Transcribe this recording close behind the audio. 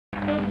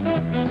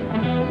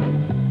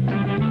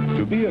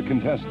To be a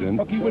contestant,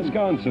 Milwaukee,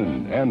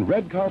 Wisconsin, and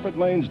Red Carpet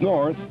Lanes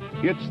North,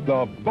 it's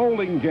the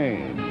bowling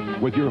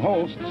game with your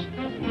hosts,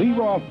 Lee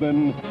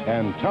Rothman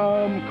and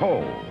Tom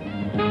Cole.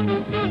 Hey,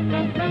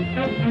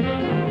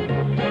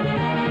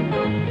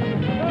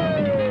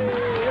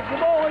 it's the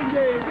bowling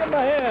game. Give him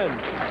a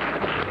hand.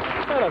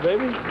 Hello,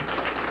 baby.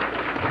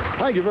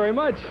 Thank you very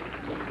much.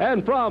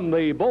 And from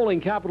the bowling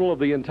capital of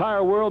the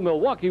entire world,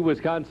 Milwaukee,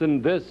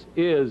 Wisconsin, this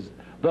is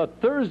the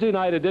Thursday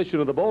night edition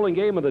of the bowling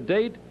game, and the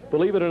date,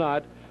 believe it or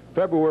not,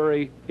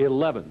 February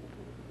 11th.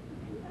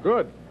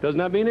 Good. Doesn't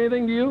that mean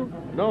anything to you?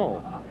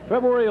 No.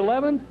 February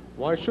 11th?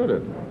 Why should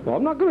it? Well,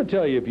 I'm not going to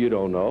tell you if you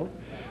don't know.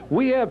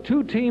 We have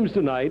two teams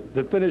tonight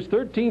that finished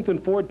 13th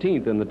and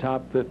 14th in the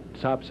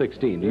top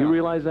 16. Do you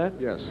realize that?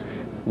 Yes.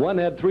 One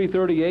had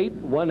 338,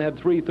 one had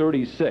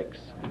 336.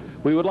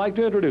 We would like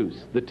to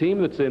introduce the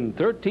team that's in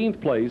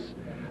 13th place,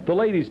 the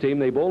ladies' team.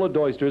 They bowl at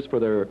Doisters for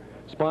their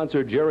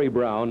sponsor, Jerry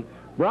Brown.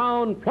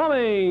 Brown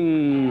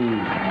Plumbing!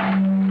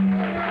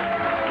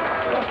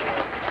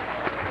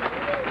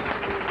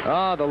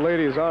 Ah, the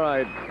ladies, all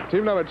right.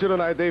 Team number 2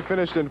 tonight, they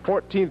finished in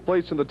 14th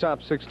place in the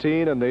top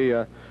 16, and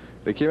they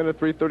came in at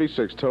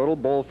 336 total.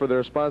 Bowl for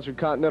their sponsored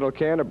Continental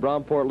can at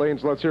Brownport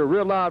Lanes. Let's hear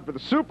real loud for the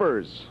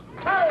Supers.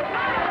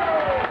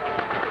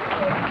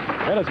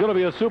 And it's going to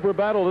be a super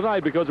battle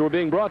tonight because we're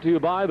being brought to you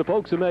by the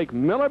folks who make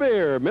Miller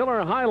Beer,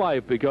 Miller High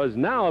Life, because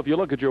now if you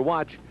look at your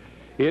watch,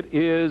 it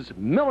is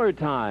Miller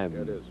time.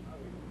 Yeah, it is.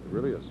 It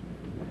really is.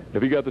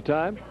 Have you got the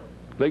time?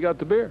 They got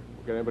the beer.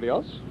 Got anybody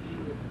else?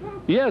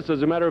 Yes,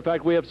 as a matter of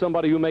fact, we have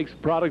somebody who makes a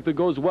product that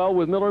goes well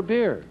with Miller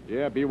Beer.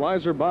 Yeah, be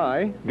wiser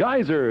by.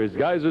 Geysers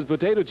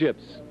potato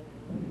chips.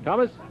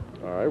 Thomas?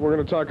 All right, we're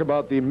going to talk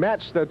about the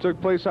match that took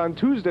place on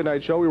Tuesday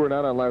night show. We were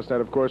not on last night,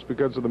 of course,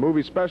 because of the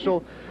movie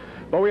special.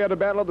 But we had a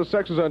battle of the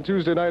sexes on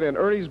Tuesday night, and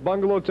Ernie's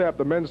Bungalow Tap,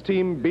 the men's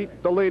team,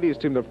 beat the ladies'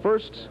 team. The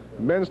first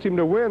men's team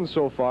to win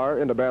so far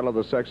in the battle of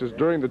the sexes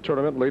during the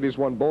tournament. Ladies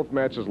won both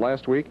matches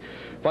last week.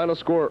 Final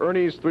score,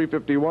 Ernie's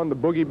 351, the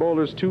Boogie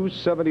Bowlers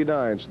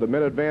 279. So the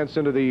men advance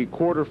into the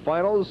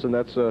quarterfinals, and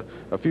that's a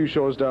few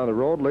shows down the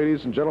road.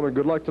 Ladies and gentlemen,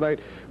 good luck tonight.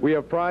 We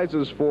have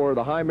prizes for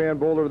the high man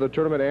bowler of the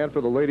tournament and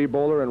for the lady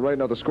bowler, and right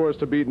now the score is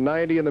to beat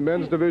 90 in the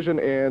men's division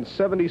and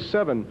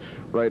 77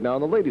 right now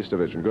in the ladies'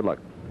 division. Good luck.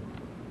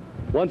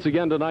 Once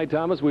again tonight,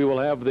 Thomas, we will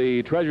have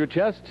the treasure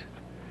chest.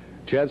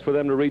 Chance for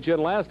them to reach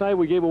in. Last night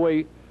we gave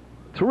away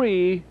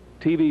 3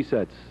 TV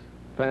sets.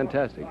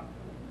 Fantastic.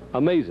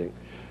 Amazing.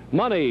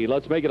 Money,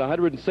 let's make it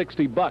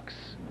 $160.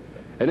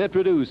 And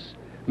introduce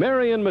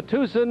Marion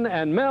Matuson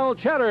and Mel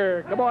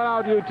Cheddar. Come on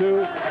out, you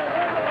two.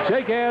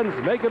 Shake hands,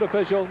 make it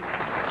official.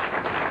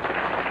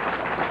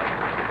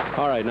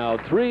 All right, now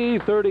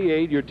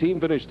 338. Your team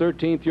finished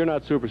 13th. You're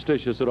not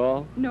superstitious at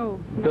all? No.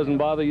 Doesn't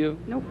bother you?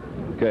 Nope.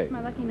 Okay. That's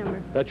my lucky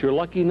number. That's your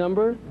lucky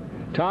number?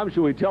 Tom,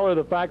 should we tell her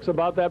the facts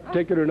about that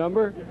particular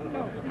number?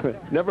 No.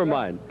 Never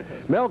mind.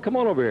 Mel, come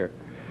on over here.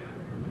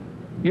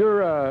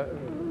 Your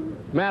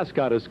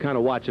mascot is kind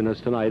of watching us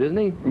tonight, isn't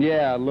he?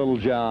 Yeah, Little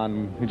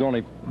John. He's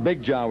only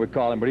Big John, we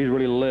call him, but he's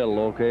really little,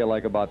 okay,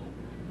 like about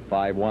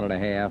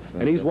 5'1½".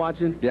 And he's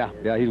watching? Yeah,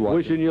 he's watching.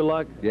 Wishing you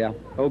luck? Yeah.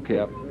 Okay.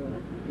 Yep.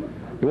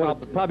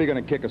 Probably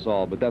going to kick us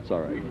all, but that's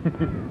all right.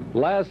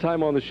 Last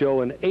time on the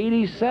show in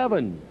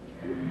 87.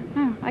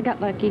 Oh, I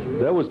got lucky.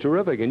 That was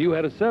terrific, and you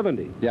had a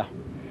 70. Yeah.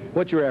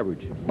 What's your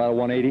average? About a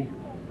 180.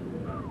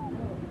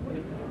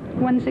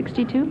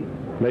 162?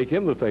 Make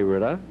him the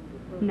favorite, huh?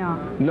 No.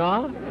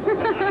 Nah?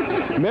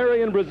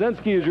 Marion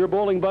Brzezinski is your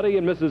bowling buddy,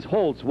 and Mrs.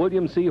 Holtz,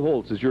 William C.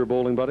 Holtz, is your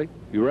bowling buddy.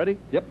 You ready?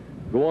 Yep.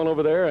 Go on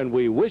over there, and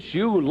we wish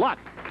you luck.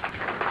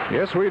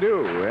 Yes, we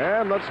do.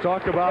 And let's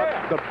talk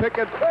about the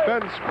Picket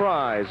Fence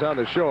Prize on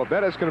the show.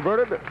 Bet is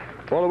converted.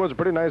 Well, it was a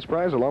pretty nice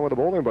prize, along with a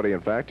bowling buddy,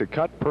 in fact, a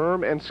cut,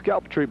 perm, and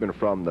scalp treatment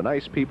from the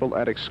nice people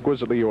at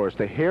Exquisitely Yours,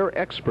 the hair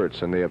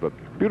experts, and they have a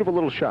beautiful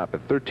little shop at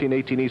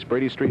 1318 East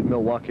Brady Street in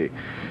Milwaukee.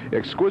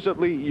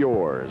 Exquisitely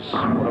Yours,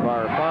 one of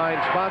our fine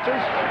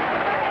sponsors.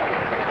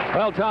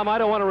 Well, Tom, I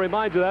don't want to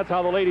remind you that's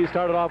how the ladies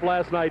started off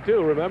last night,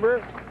 too,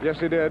 remember? Yes,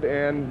 they did,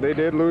 and they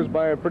did lose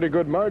by a pretty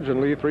good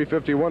margin, Lee,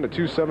 351 to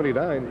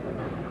 279.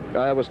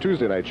 That was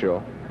Tuesday night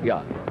show.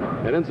 Yeah.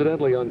 And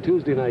incidentally, on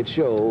Tuesday night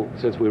show,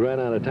 since we ran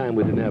out of time,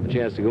 we didn't have a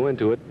chance to go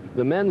into it,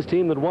 the men's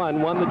team that won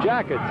the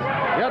jackets.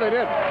 Yeah, they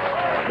did.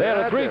 They had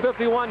a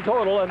 351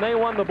 total, and they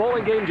won the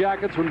bowling game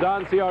jackets from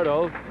Don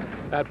Ciardo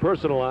at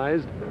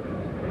Personalized.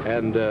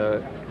 And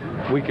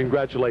we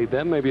congratulate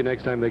them. Maybe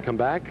next time they come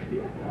back,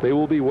 they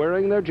will be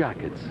wearing their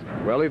jackets.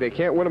 Well, they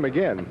can't win them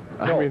again.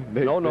 No. I mean,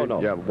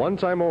 No. Yeah, one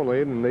time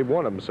only, and they've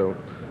won them, so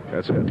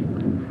that's it.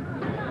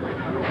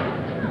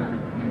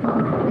 A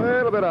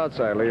little bit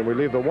outside, Lee, and we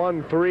leave the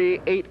 1,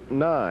 3, 8,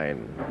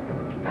 9.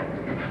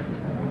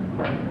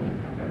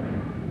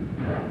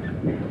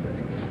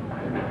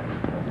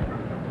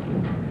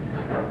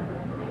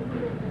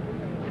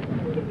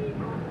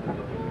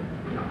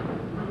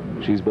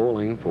 She's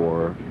bowling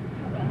for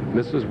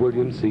Mrs.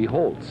 William C.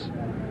 Holtz.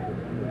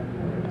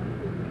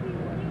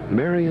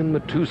 Marion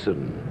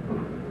Matuson.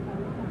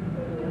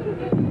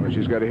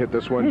 She's got to hit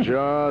this one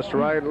just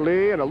right,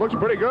 Lee, and it looks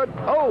pretty good.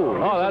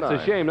 Oh, that's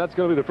a shame. That's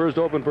going to be the first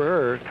open for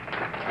her.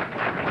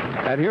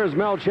 And here's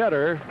Mel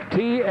Cheddar,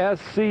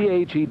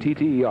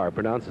 T-S-C-H-E-T-T-E-R,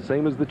 pronounced the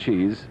same as the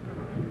cheese,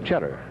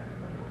 Cheddar.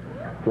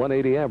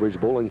 180 average,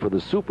 bowling for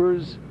the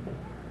Supers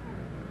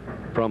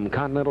from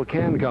Continental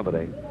Can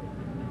Company.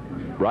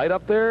 Right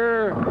up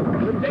there.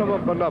 Didn't come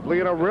up enough.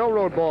 Lee, in a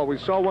railroad ball, we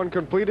saw one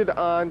completed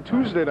on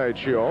Tuesday night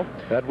show.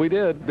 That we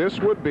did. This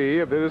would be,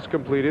 if it is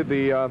completed,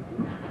 the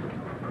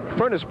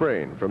Furnace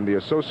Brain from the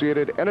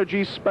Associated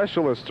Energy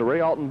Specialists, Ray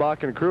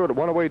Altenbach and crew at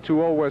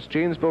 10820 West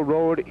Janesville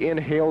Road in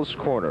Hales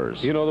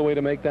Corners. You know the way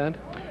to make that?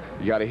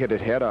 You got to hit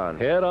it head on.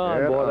 Head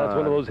on, boy. That's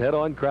one of those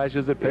head-on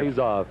crashes that pays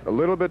off. A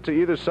little bit to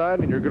either side,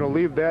 and you're going to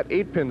leave that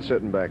 8-pin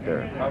sitting back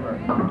there.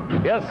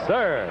 Yes,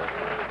 sir.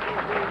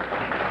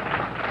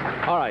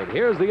 All right,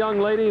 here's the young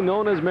lady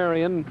known as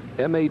Marion,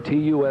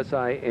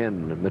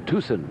 M-A-T-U-S-I-N,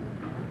 Matusin.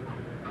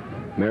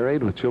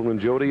 Married with children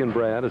Jody and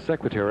Brad, a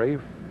secretary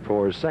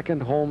for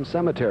Second Home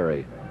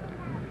Cemetery.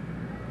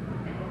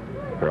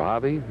 Her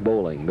hobby,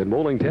 bowling. Been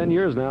bowling 10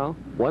 years now.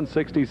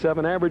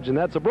 167 average, and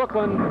that's a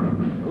Brooklyn.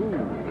 Ooh.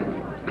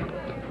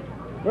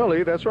 Well,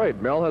 Lee, that's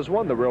right. Mel has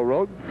won the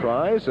railroad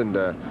prize, and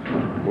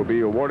we'll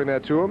be awarding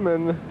that to him,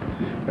 and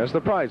as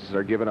the prizes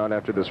are given out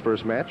after this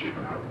first match.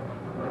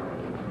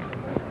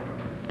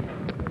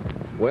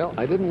 Well,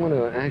 I didn't want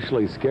to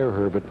actually scare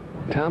her, but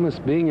Thomas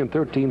being in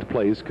 13th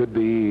place could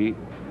be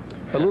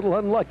a little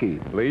unlucky.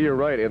 Lee, you're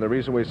right, and the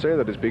reason we say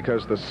that is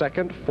because the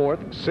 2nd,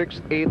 4th,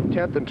 6th, 8th,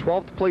 10th, and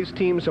 12th place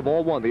teams have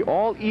all won. The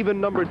all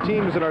even-numbered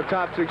teams in our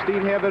top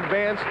 16 have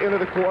advanced into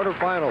the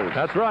quarterfinals.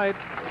 That's right.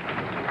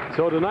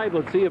 So tonight,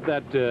 let's see if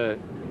that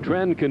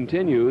trend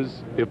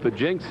continues, if the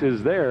jinx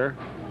is there,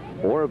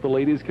 or if the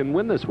ladies can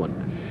win this one.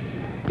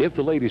 If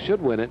the ladies should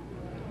win it,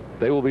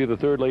 they will be the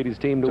third ladies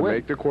team to win.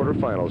 Make the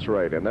quarterfinals,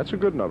 right, and that's a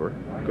good number.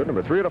 Good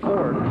number, 3 out of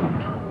 4.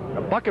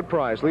 A bucket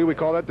prize, Lee, we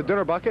call that the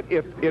dinner bucket.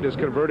 If it is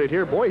converted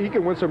here, boy, he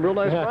can win some real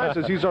nice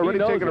prizes. He's already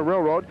taken a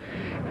railroad.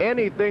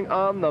 Anything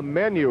on the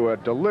menu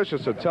at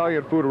delicious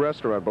Italian food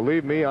restaurant.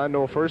 Believe me, I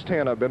know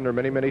firsthand. I've been there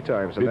many, many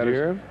times. Did you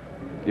hear him?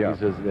 Yeah. He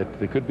says that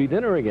it could be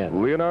dinner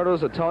again.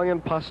 Leonardo's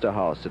Italian Pasta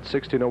House at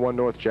 1601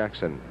 North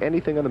Jackson.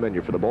 Anything on the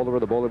menu for the bowler or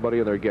the bowler buddy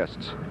and their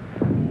guests.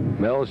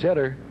 Mel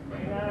Cheddar.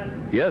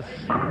 Yes.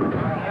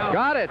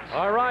 Got it.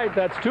 All right,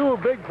 that's 2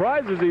 big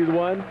prizes he's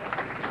won.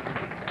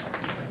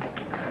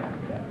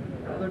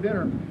 Another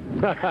dinner.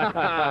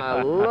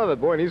 I love it,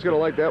 boy, and he's going to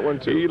like that one,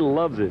 too. He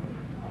loves it.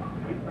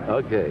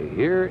 Okay,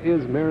 here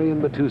is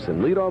Marion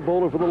Matusin, leadoff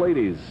bowler for the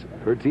ladies.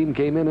 Her team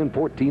came in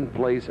 14th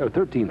place, or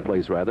 13th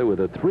place, rather, with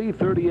a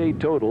 338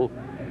 total.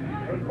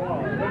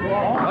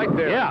 Right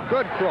there. Yeah.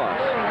 Good cross.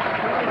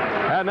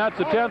 And that's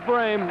the 10th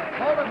frame.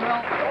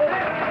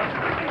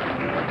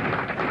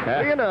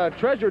 And a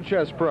treasure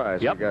chest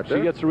prize. Yep,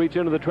 she gets to reach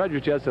into the treasure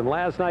chest. And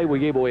last night we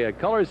gave away a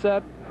color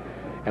set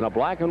and a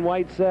black and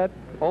white set.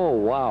 Oh,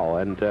 wow.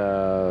 And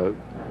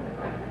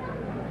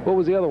what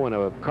was the other one?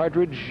 A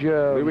cartridge?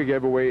 We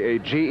gave away a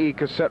GE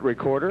cassette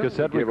recorder.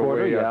 Cassette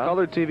recorder, yeah. A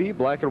color TV,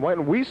 black and white.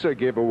 And WISA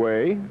gave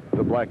away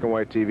the black and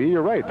white TV.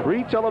 You're right.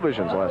 3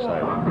 televisions last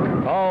night.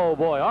 Oh,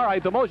 boy. All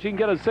right, the most you can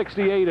get is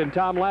 68, and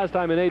Tom last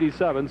time in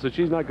 87, so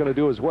she's not going to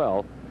do as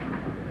well.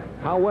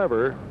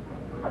 However,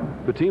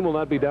 the team will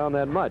not be down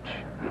that much.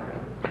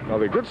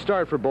 Well, a good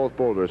start for both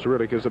bowlers,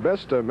 really, because the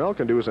best Mel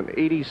can do is an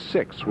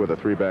 86 with a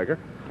 3-bagger.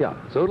 Yeah,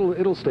 so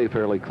it'll stay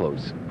fairly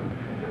close.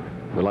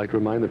 We'd like to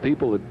remind the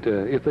people that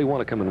if they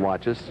want to come and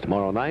watch us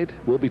tomorrow night,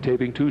 we'll be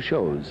taping 2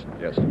 shows.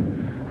 Yes.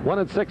 One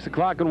at 6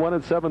 o'clock and one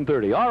at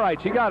 7:30. All right,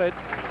 she got it.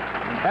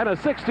 And a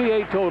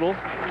 68 total.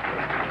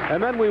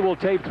 And then we will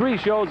tape 3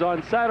 shows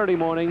on Saturday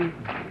morning,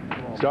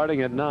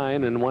 starting at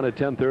 9, and one at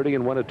 10:30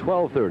 and one at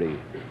 12:30.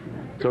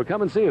 So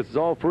come and see us. It's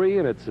all free,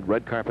 and it's at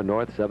Red Carpet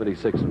North,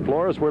 76 in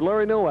Flores, where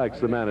Larry Nowak's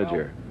the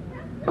manager.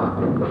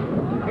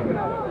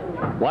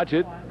 Watch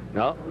it.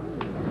 No.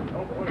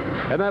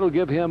 And that'll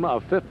give him a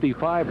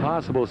 55,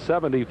 possible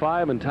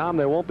 75. And, Tom,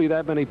 there won't be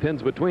that many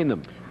pins between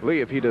them.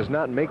 Lee, if he does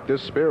not make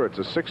this spare, it's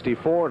a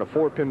 64 and a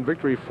 4-pin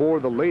victory for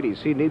the ladies.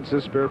 He needs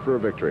this spare for a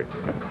victory.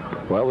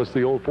 Well, it's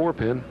the old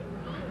 4-pin.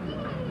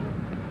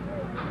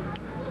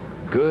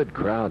 Good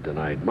crowd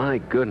tonight. My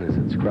goodness,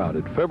 it's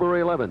crowded.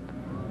 February 11th.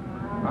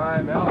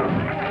 Hi, Mel.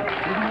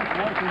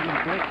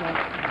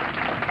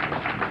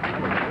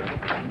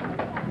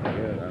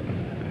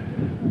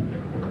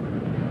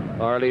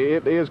 Arlie,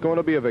 it is going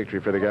to be a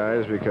victory for the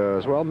guys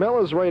because, well,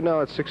 Mel is right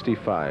now at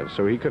 65,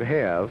 so he could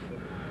have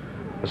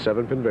a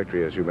 7-pin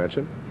victory, as you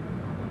mentioned.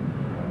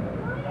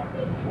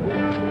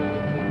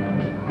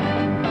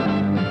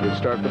 Good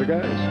start for the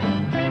guys.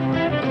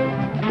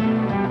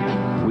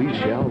 We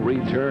shall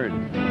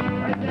return.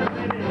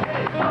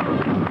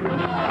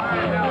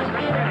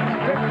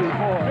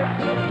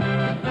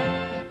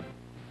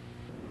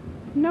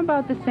 No,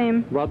 about the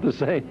same. About the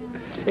same.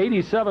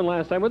 87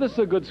 last time. Well, this is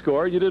a good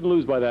score. You didn't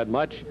lose by that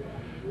much.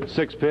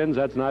 6 pins,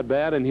 that's not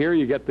bad. And here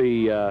you get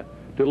the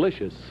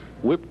delicious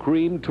whipped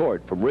cream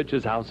torte from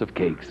Rich's House of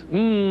Cakes.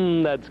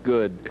 That's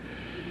good.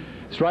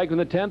 Strike from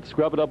the 10th,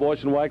 Scrub It Up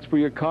wash and wax for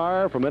your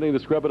car. From any of the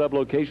Scrub It Up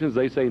locations,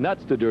 they say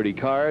nuts to dirty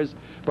cars.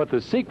 But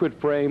the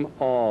secret frame,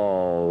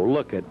 oh,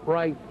 look at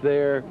right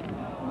there.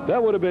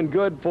 That would have been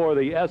good for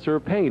the Esser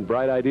paint.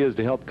 Bright ideas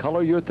to help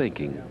color your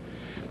thinking.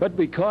 But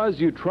because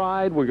you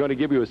tried, we're going to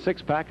give you a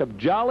 6-pack of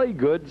Jolly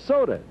Good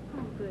soda.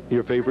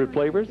 Your favorite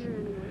flavors?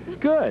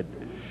 Good.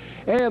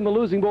 And the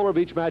losing bowler of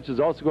each match is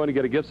also going to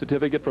get a gift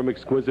certificate from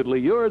Exquisitely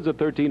Yours at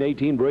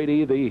 1318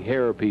 Brady, the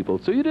hair people.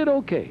 So you did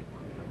okay.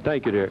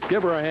 Thank you, dear.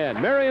 Give her a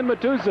hand. Marion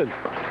Matuson.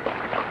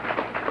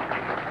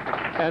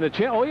 And a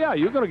chance. Oh, yeah,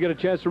 you're going to get a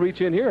chance to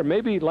reach in here.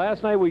 Maybe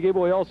last night we gave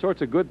away all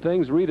sorts of good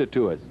things. Read it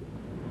to us.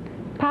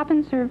 Pop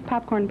and serve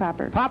popcorn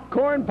popper.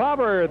 Popcorn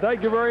popper.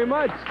 Thank you very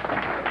much.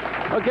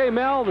 Okay,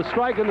 Mel, the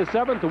strike in the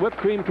 7th, the whipped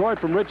cream quart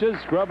from Rich's.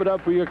 Scrub it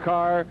up for your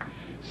car.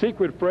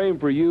 Secret frame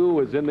for you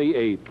was in the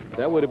 8th.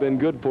 That would have been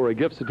good for a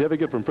gift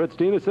certificate from Fritz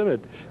Tennyson at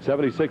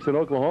 76 in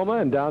Oklahoma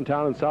and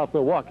downtown in South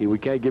Milwaukee. We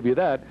can't give you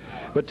that.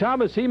 But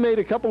Thomas, he made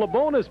a couple of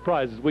bonus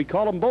prizes. We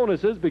call them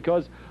bonuses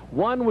because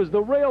one was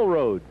the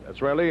railroad.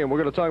 That's right, Lee, and we're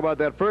going to talk about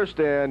that first.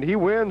 And he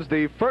wins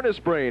the Furnace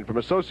Brain from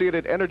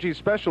Associated Energy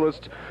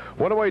Specialists.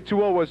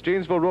 10820 West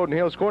Janesville Road in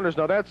Hales Corners.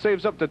 Now that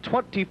saves up to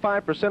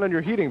 25% on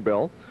your heating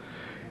bill.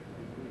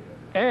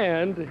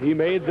 And he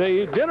made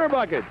the dinner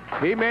bucket.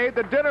 He made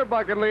the dinner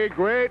bucket, Lee.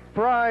 Great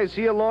prize.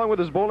 He, along with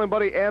his bowling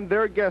buddy and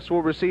their guests,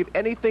 will receive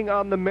anything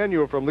on the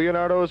menu from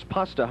Leonardo's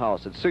Pasta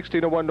House at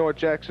 1601 North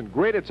Jackson.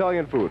 Great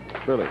Italian food,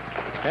 really.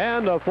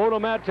 And a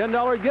Photomat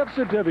 $10 gift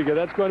certificate.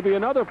 That's going to be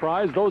another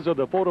prize. Those are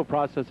the photo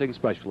processing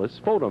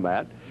specialists,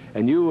 Photomat.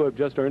 And you have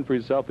just earned for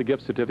yourself the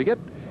gift certificate.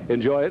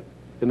 Enjoy it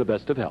in the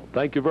best of health.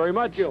 Thank you very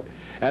much.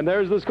 And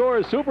there's the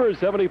score. Super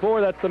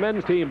 74. That's the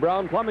men's team.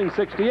 Brown Plumbing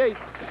 68.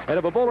 And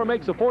if a bowler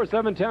makes a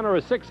 4-7-10 or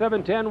a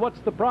 6-7-10, what's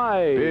the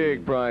prize?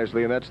 Big prize,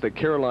 Lee, and that's the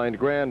Caroline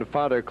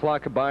Grandfather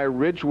Clock by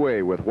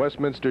Ridgeway with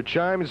Westminster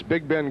Chimes,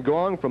 Big Ben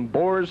Gong from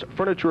Bohr's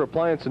Furniture,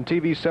 Appliance, and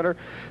TV Center,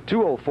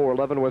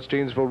 20411 West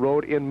Janesville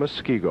Road in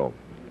Muskego.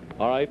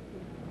 All right.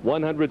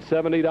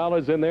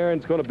 $170 in there, and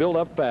it's going to build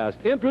up fast.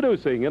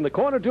 Introducing, in the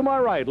corner to my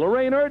right,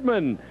 Lorraine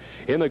Erdman.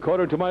 In the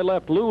corner to my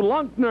left, Lou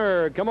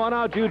Lunkner. Come on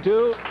out, you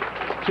two.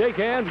 Shake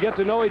hands, get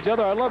to know each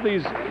other. I love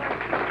these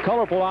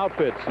colorful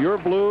outfits. You're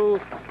blue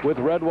with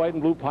red, white,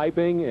 and blue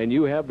piping, and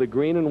you have the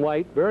green and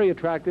white. Very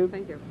attractive.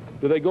 Thank you.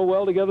 Do they go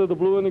well together, the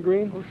blue and the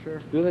green? Oh, sure.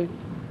 Do they?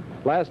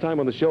 Last time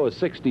on the show, a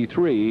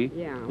 63.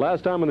 Yeah.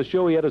 Last time on the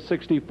show, he had a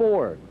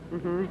 64.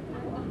 Mm-hmm.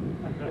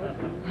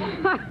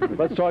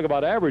 Let's talk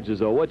about averages,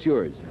 though. What's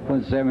yours?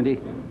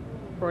 170.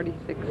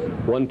 46.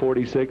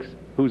 146.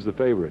 Who's the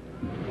favorite?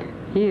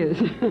 He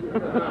is.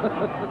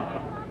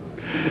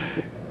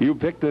 You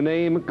picked the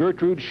name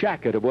Gertrude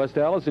Shackett of West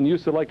Allis, and you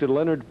selected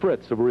Leonard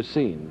Fritz of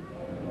Racine.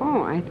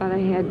 Oh, I thought I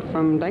had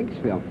from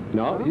Dykesville.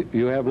 No,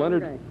 you have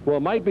Leonard. Okay. Well,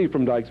 it might be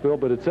from Dykesville,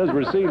 but it says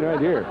Racine right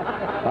here.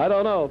 I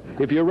don't know.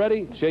 If you're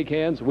ready, shake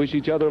hands, wish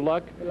each other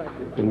luck,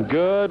 and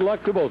good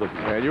luck to both of you.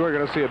 And you are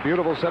going to see a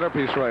beautiful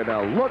centerpiece right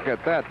now. Look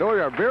at that. Those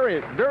are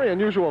very, very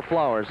unusual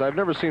flowers. I've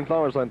never seen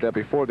flowers like that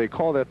before. They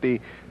call that the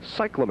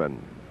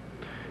cyclamen.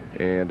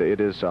 And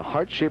it is a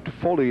heart-shaped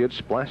foliage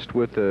splashed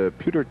with a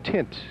pewter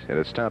tint, and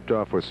it's topped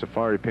off with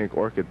safari pink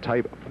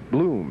orchid-type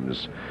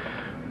blooms,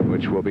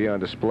 which will be on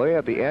display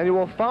at the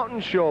annual Fountain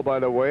Show, by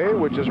the way,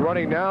 which is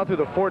running now through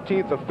the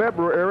 14th of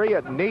February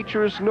at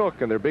Nature's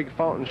Nook, and their big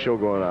fountain show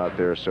going out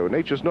there. So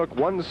Nature's Nook,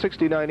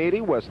 16980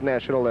 West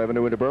National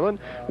Avenue in Berlin.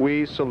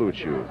 We salute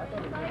you.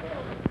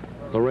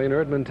 Lorraine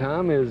Erdman,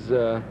 Tom, is,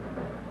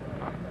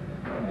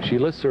 she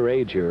lists her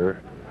age here.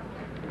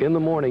 In the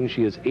morning,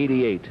 she is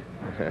 88.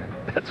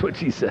 That's what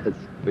she says.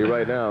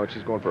 Right now,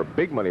 she's going for a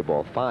big money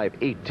ball, 5,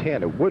 8,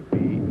 10. It would be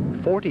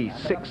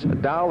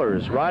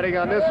 $46 riding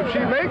on this if she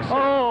makes it.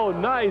 Oh,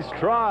 nice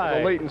try.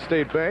 The Layton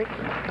State Bank.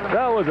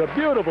 That was a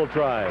beautiful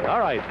try. All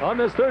right, on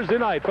this Thursday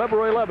night,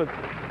 February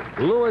 11th,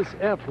 Louis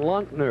F.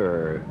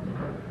 Lunkner,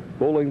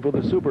 bowling for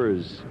the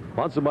Supers,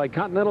 sponsored by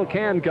Continental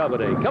Can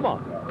Company. Come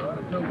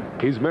on.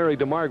 He's married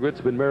to Margaret's,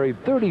 been married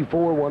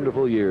 34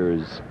 wonderful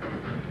years.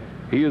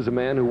 He is a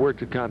man who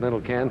worked at Continental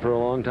Can for a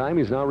long time.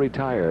 He's now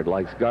retired,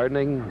 likes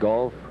gardening,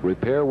 golf,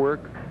 repair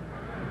work.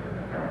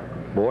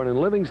 Born in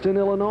Livingston,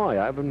 Illinois.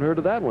 I haven't heard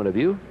of that one, have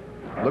you?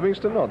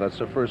 Livingston? No, that's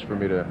the first for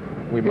me to...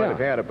 We might have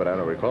had it, but I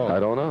don't recall. I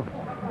don't know.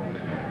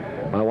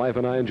 My wife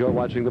and I enjoy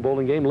watching the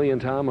bowling game. Lee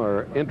and Tom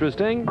are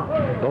interesting.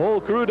 The whole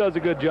crew does a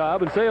good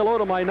job. And say hello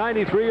to my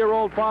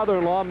 93-year-old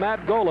father-in-law,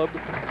 Matt Golub,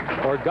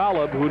 or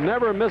Golub, who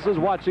never misses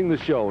watching the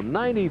show.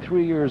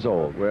 93 years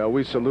old. Well,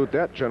 we salute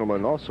that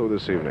gentleman also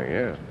this evening,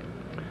 yeah.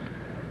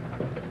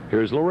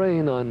 Here's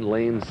Lorraine on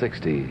lane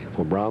 60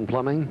 for Brown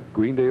Plumbing,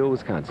 Greendale,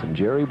 Wisconsin.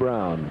 Jerry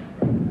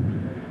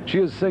Brown. She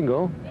is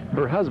single.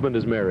 Her husband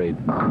is married.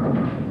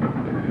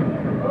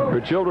 Her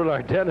children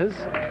are Dennis,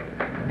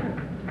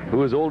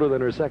 who is older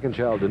than her second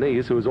child,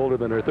 Denise, who is older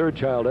than her third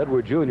child,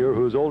 Edward Jr.,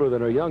 who is older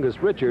than her youngest,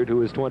 Richard,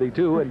 who is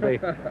 22, and they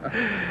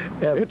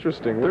have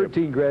Interesting.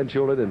 13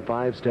 grandchildren and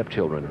 5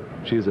 stepchildren.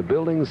 She is a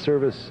building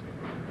service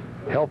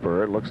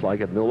helper, it looks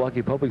like, at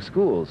Milwaukee Public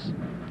Schools.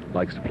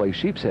 Likes to play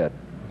sheep's head.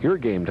 Your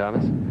game,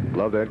 Thomas.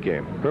 Love that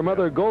game. Her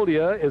mother,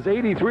 Goldia, is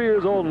 83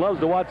 years old and loves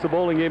to watch the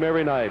bowling game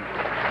every night.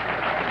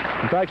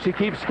 In fact, she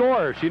keeps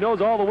score. She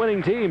knows all the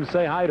winning teams.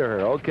 Say hi to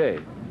her. Okay.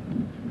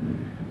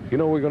 You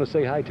know who we're going to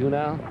say hi to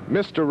now?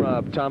 Mr.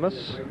 Rob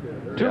Thomas.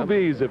 Two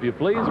B's, if you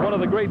please. One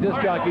of the great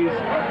disc jockeys,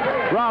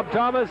 Rob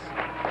Thomas.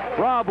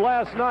 Rob,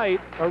 last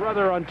night, or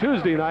rather on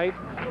Tuesday night,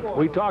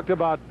 we talked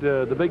about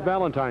the big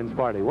Valentine's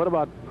party. What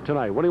about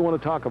tonight? What do you want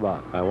to talk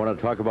about? I want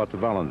to talk about the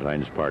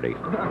Valentine's party.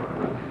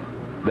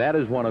 That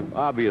is one of,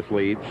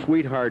 obviously,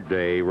 Sweetheart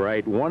Day,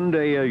 right? One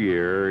day a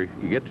year,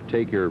 you get to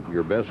take your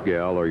best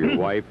gal or your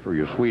wife or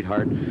your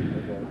sweetheart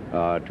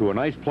to a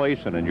nice place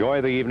and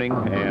enjoy the evening.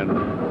 And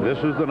this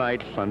is the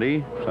night,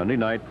 Sunday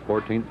night,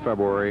 14th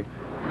February,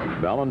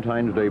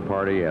 Valentine's Day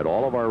party at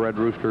all of our Red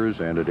Roosters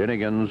and at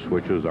Innigan's,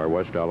 which is our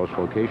West Dallas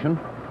location.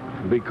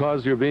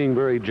 Because you're being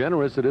very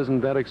generous, it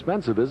isn't that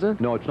expensive, is it?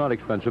 No, it's not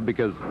expensive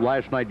because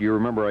last night, you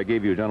remember, I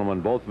gave you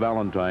gentlemen both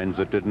Valentines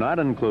that did not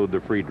include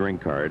the free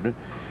drink card.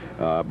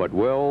 But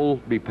will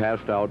be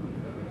passed out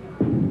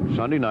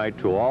Sunday night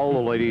to all the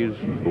ladies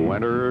who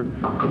enter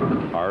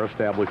our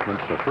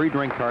establishments. A free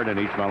drink card in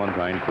each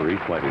Valentine for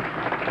each lady.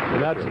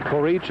 And that's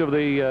for each of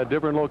the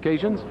different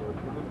locations?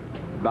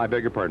 I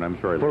beg your pardon,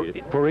 I'm sorry.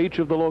 For each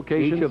of the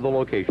locations? Each of the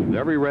locations.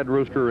 Every Red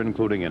Rooster,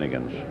 including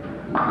Innigan's.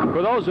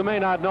 For those who may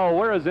not know,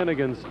 where is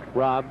Innigan's,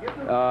 Rob?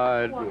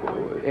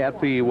 At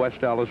the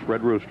West Dallas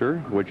Red Rooster,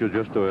 which is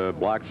just a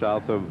block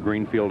south of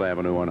Greenfield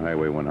Avenue on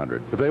Highway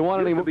 100. If they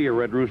want to be a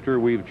Red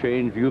Rooster, we've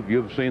changed.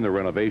 You've seen the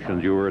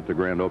renovations. You were at the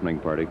grand opening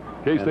party.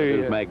 It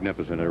is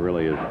magnificent. It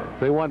really is. If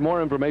they want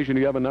more information, do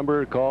you have a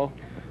number to call?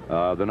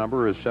 The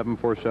number is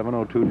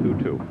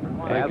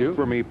 747-0222. Thank you.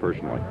 For me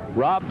personally.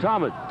 Rob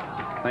Thomas.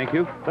 Thank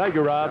you. Thank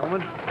you, Rob.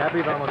 Gentlemen,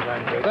 Happy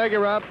Valentine's Day. thank you,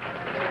 Rob.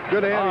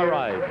 Good to have you. All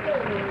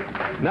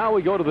right. Now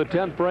we go to the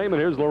 10th frame,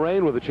 and here's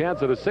Lorraine with a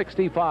chance at a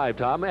 65,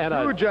 Tom. And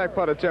Two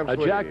jackpot attempts. a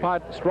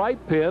jackpot stripe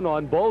pin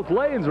on both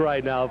lanes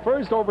right now.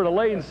 First over to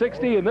lane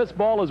 60, and this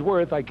ball is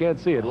worth, I can't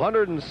see it,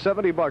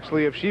 $170,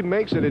 Lee. If she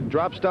makes it, it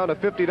drops down to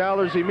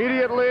 $50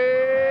 immediately.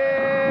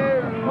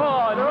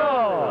 Oh,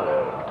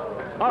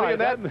 no. All right,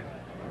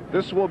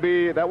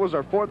 that was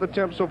our fourth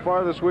attempt so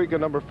far this week,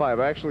 and number 5,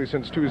 actually,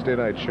 since Tuesday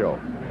night's show.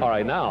 All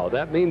right, now,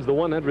 that means the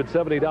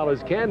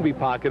 $170 can be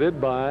pocketed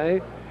by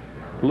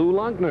Lou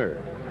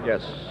Lunkner.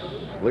 Yes,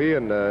 Lee,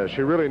 and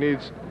she really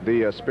needs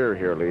the spare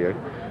here, Lee.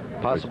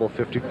 Possible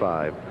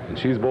 55. And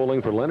she's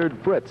bowling for Leonard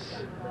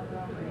Fritz.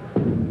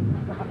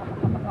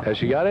 Has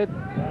she got it?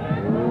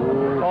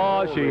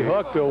 Oh, she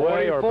hooked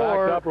away 44. or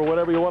backed up or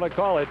whatever you want to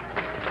call it.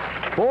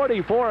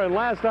 44, and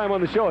last time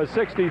on the show is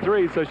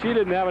 63, so she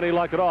didn't have any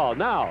luck at all.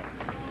 Now,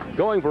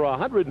 going for a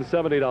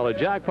 $170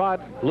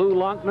 jackpot, Lou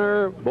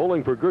Lunkner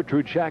bowling for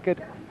Gertrude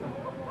Shackett.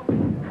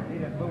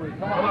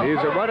 He's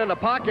a run in the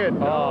pocket.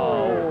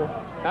 Oh,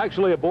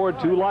 actually a board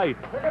too light.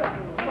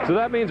 So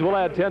that means we'll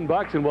add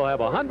 $10 and we'll have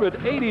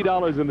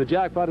 $180 in the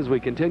jackpot as we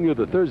continue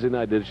the Thursday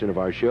night edition of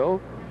our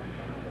show.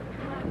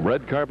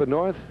 Red Carpet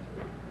North,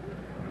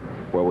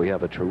 where we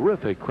have a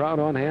terrific crowd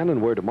on hand,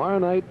 and where tomorrow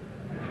night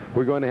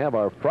we're going to have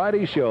our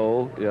Friday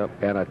show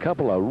and a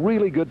couple of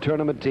really good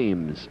tournament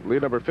teams.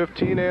 Lead number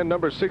 15 and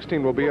number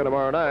 16 will be on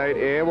tomorrow night,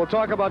 and we'll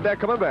talk about that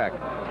coming back.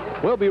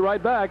 We'll be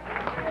right back.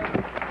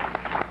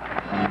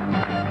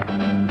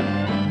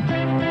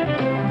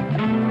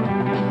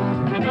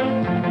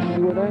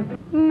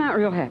 Not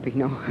real happy,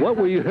 no. What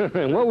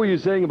were you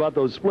saying about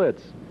those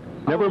splits?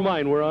 Never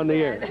mind, we're on the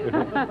air.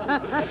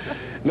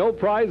 No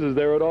prizes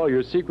there at all.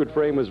 Your secret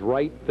frame is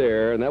right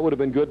there, and that would have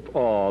been good.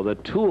 Oh, the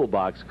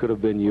toolbox could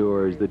have been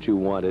yours that you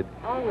wanted.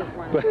 Always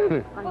one.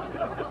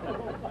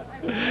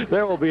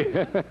 There will be.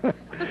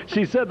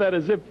 She said that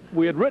as if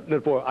we had written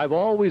it for her. I've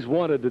always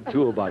wanted the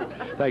toolbox.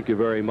 Thank you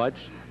very much.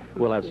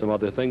 We'll have some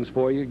other things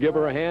for you. Give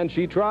her a hand.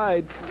 She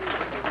tried.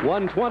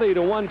 120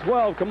 to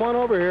 112. Come on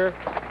over here.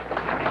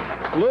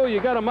 Lou,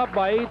 you got them up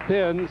by 8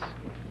 pins.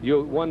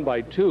 You won by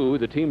 2.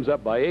 The team's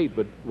up by 8.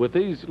 But with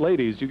these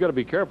ladies, you got to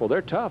be careful.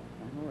 They're tough.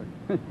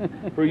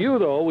 For you,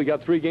 though, we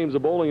got 3 games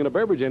of bowling and a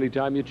beverage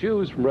anytime you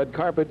choose from Red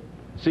Carpet.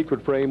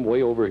 Secret frame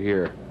way over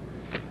here.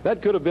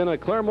 That could have been a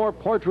Claremore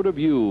portrait of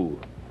you.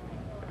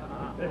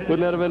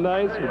 Wouldn't that have been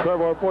nice from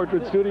Claremore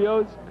Portrait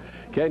Studios?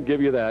 Can't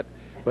give you that.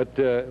 But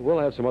we'll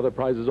have some other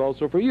prizes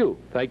also for you.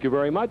 Thank you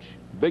very much.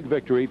 Big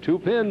victory. 2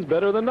 pins,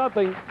 better than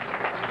nothing.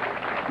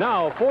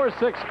 Now,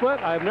 4-6 split.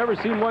 I've never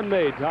seen one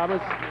made,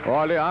 Thomas. Oh,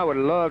 I would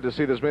love to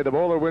see this made. The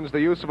bowler wins the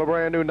use of a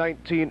brand new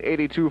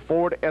 1982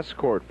 Ford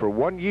Escort for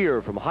 1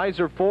 year from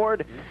Heiser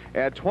Ford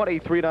at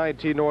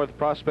 2319 North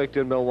Prospect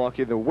in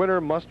Milwaukee. The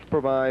winner must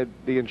provide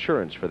the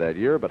insurance for that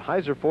year, but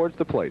Heiser Ford's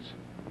the place.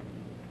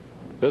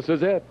 This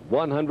is it.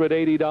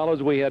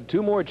 $180. We had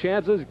 2 more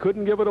chances.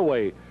 Couldn't give it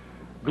away.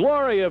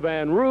 Gloria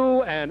Van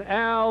Roo and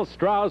Al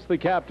Strauss, the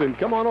captain.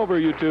 Come on over,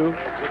 you two.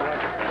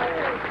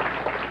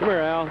 Come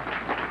here, Al.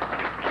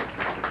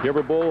 You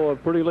ever bowl a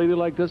pretty lady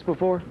like this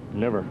before?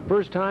 Never.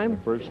 First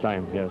time? First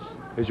time, yes.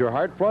 Is your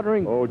heart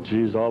fluttering? Oh,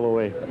 geez, all the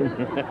way.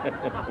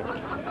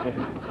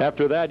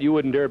 After that, you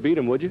wouldn't dare beat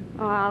him, would you?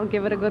 Oh, I'll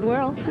give it a good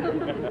whirl.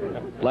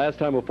 Last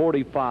time a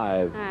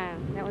 45.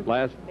 That was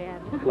Last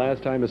bad.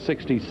 last time a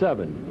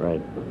 67.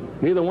 Right.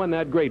 Neither one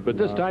that great, but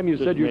this time you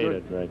Just said you made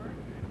it, right.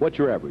 What's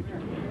your average?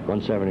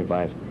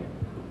 175.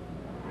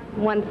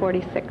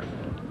 146.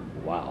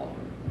 Wow.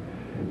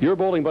 Your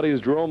bowling buddy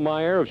is Jerome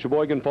Meyer of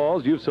Sheboygan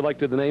Falls. You've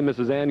selected the name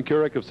Mrs. Ann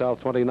Couric of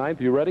South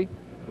 29th. You ready?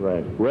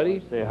 Right.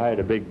 Ready? Say hi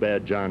to Big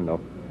Bad John, though.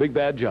 Big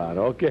Bad John.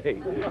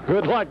 Okay.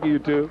 Good luck, you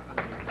two.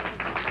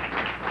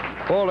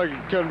 Bowling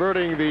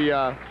converting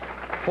the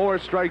 4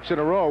 strikes in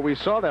a row. We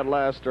saw that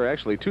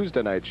actually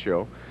Tuesday night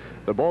show.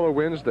 The bowler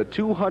wins the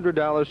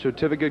 $200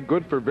 certificate,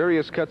 good for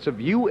various cuts of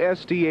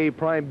USDA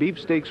prime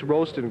beefsteaks,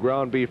 roast, and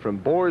ground beef from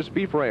Boers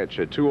Beef Ranch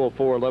at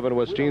 20411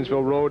 West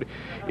Janesville Road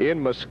in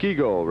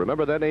Muskego.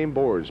 Remember that name,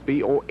 Boers,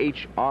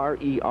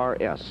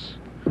 B-O-H-R-E-R-S.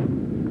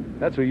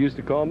 That's what you used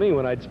to call me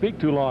when I'd speak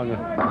too long.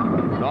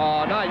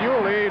 No, not you,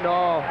 Lee,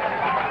 no.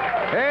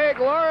 Hey,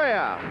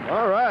 Gloria.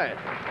 All right.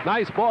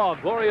 Nice ball,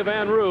 Gloria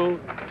Van Roo.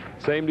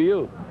 Same to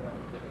you.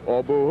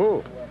 Oh,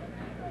 boo-hoo.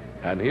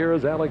 And here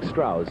is Alex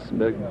Strauss,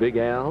 Big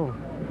Al,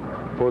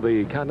 for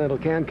the Continental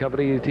Can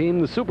Company team,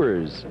 the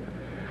Supers.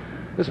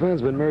 This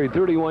man's been married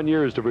 31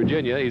 years to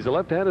Virginia. He's a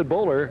left-handed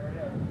bowler.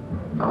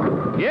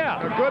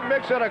 Yeah. A good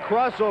mix and a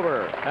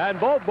crossover. And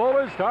both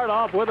bowlers start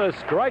off with a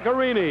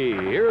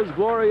strikerini. Here's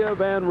Gloria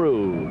Van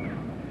Roo.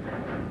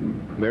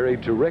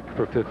 Married to Rick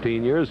for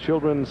 15 years.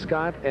 Children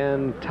Scott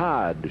and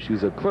Todd.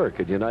 She's a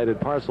clerk at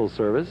United Parcel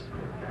Service.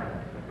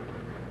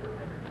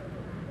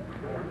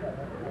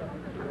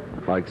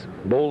 Likes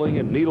bowling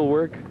and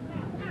needlework.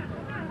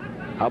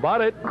 How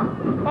about it?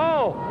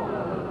 Oh!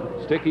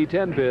 Sticky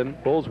 10-pin.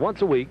 Bowls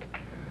once a week.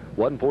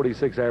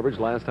 146 average.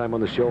 Last time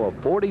on the show, a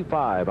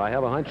 45. I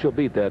have a hunch you'll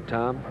beat that,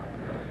 Tom.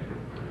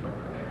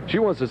 She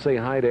wants to say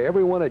hi to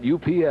everyone at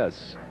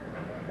UPS.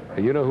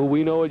 And you know who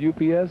we know at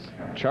UPS?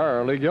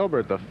 Charlie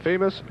Gilbert, the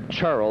famous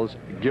Charles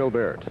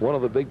Gilbert. One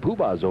of the big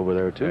poobahs over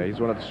there, too. Yeah,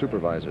 he's one of the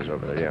supervisors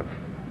over there, yeah.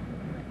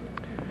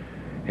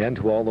 And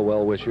to all the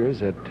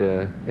well-wishers at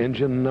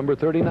engine number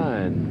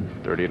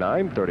 39.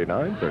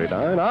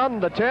 39. On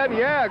the 10,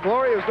 yeah,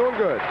 Gloria's doing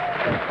good.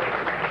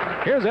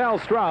 Here's Al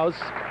Strauss,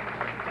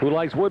 who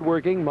likes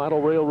woodworking,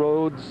 model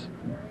railroads,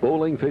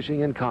 bowling,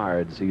 fishing, and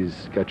cards.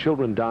 He's got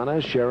children Donna,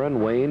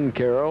 Sharon, Wayne,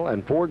 Carol,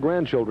 and 4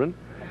 grandchildren.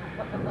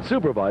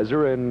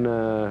 Supervisor in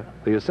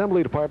the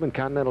Assembly Department,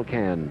 Continental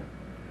Can.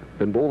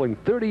 Been bowling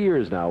 30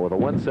 years now with a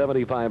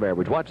 175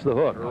 average. Watch the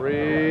hook.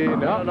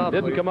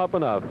 Didn't come up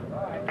enough.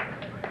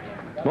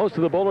 Most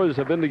of the bowlers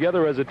have been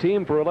together as a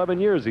team for 11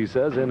 years, he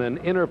says, in an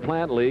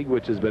inter-plant league,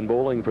 which has been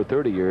bowling for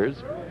 30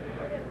 years.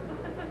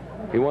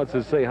 He wants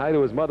to say hi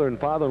to his mother and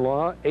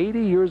father-in-law, 80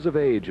 years of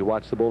age, who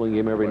watch the bowling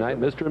game every night,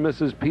 Mr. and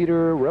Mrs.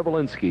 Peter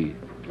Revelinski.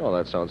 Oh,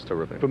 that sounds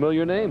terrific.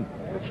 Familiar name.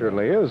 It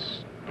certainly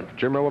is.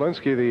 Jim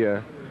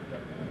Revelinski,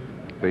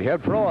 the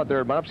head pro out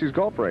there at Mopsy's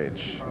Golf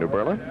Range, New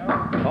Berlin.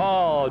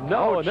 Oh,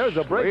 no, and there's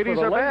a break for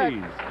the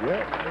ladies.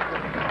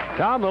 Yeah.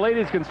 Tom, the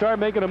ladies can start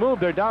making a move.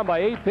 They're down by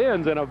 8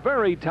 pins in a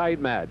very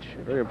tight match.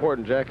 Very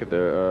important jacket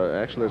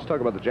there. Actually, let's talk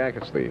about the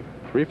jacket sleeve.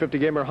 350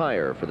 game or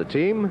higher for the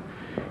team.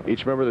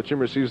 Each member of the team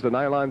receives the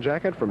nylon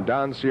jacket from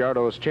Don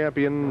Ciardo's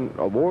Champion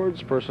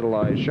Awards,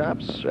 personalized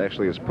shops.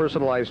 Actually, it's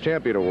Personalized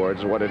Champion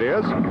Awards is what it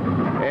is.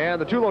 And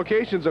the 2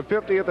 locations of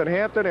 50th and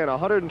Hampton and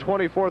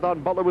 124th out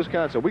in Butler,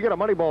 Wisconsin. We get a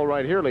money ball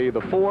right here, Lee,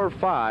 the 4,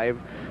 5,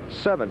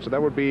 7. So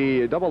that would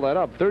be, double that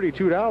up,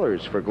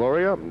 $32 for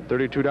Gloria,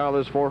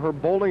 $32 for her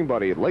bowling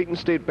buddy. Layton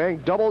State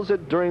Bank doubles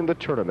it during the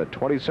tournament,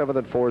 27th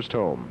at Forest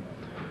Home.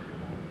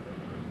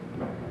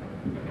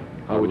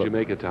 How would you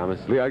make it, Thomas?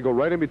 Lee, I go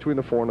right in between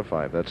the 4 and the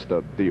 5. That's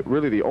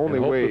really the only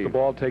and hope way. That the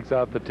ball takes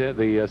out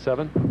the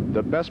 7?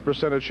 The best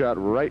percentage shot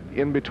right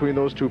in between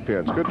those 2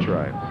 pins. Good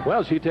try.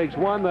 Well, she takes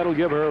 1. That'll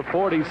give her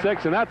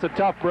 46, and that's a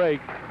tough break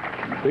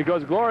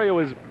because Gloria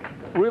was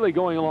really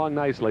going along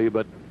nicely,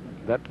 but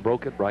that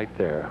broke it right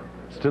there.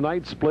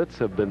 Tonight's splits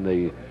have been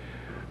the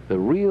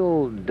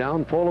real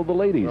downfall of the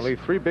ladies. Only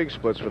 3 big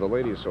splits for the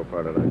ladies so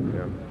far tonight.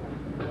 Yeah.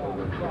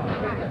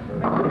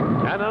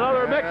 And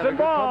another mixing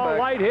ball, comeback.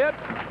 light hit,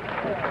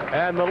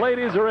 and the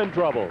ladies are in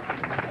trouble.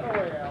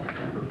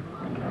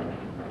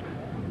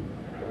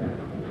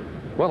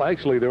 Well,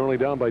 actually, they're only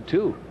down by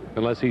 2,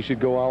 unless he should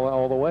go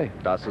all the way.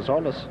 Das ist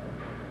alles.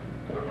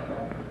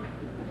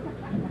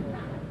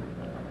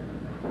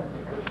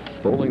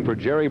 Bowling for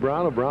Jerry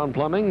Brown of Brown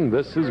Plumbing.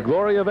 This is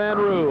Gloria Van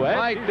Roo.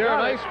 Right there,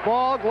 nice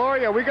ball,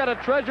 Gloria. We got a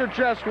treasure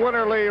chest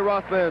winner, Lee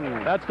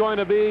Rothman. That's going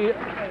to be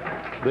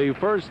the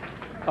first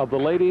of the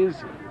ladies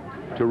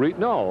to read.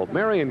 No,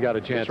 Marion got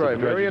a chance. That's right, at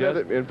the treasure Marion.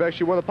 chest. In fact,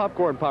 she won the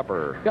popcorn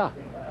popper. Yeah.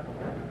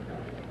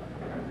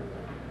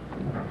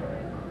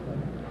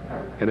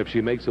 And if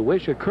she makes a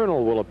wish, a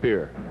colonel will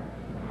appear.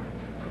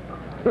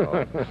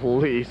 Oh,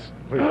 please.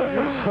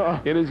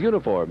 In his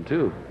uniform,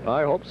 too.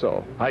 I hope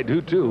so. I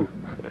do, too.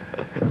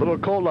 A little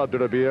cold out there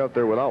to be out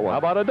there without one. How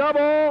about a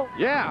double?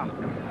 Yeah.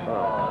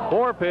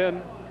 4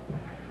 pin.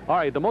 All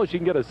right, the most you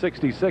can get is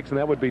 66, and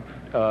that would be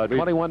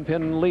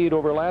 21-pin lead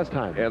over last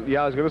time. And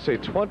yeah, I was going to say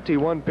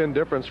 21-pin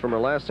difference from her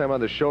last time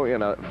on the show,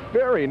 in a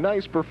very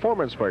nice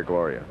performance by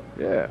Gloria.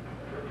 Yeah.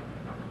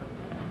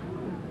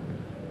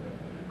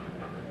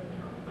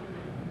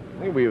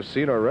 I think we have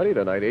seen already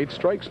tonight 8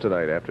 strikes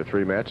tonight after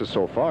 3 matches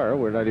so far.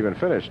 We're not even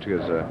finished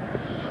because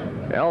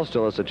Al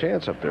still has a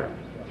chance up there.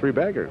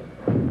 3-bagger.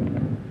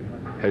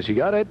 Has she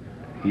got it?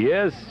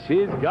 Yes,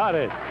 she's got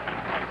it.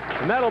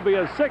 And that'll be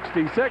a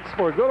 66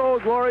 for good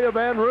old Gloria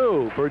Van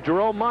Roo. For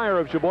Jerome Meyer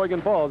of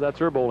Sheboygan Falls, that's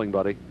her bowling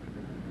buddy.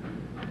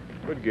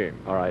 Good game.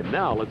 All right,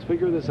 now let's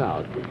figure this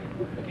out.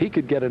 He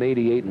could get an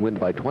 88 and win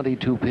by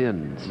 22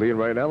 pins. Leading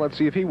right now, let's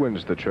see if he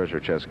wins the treasure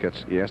chest.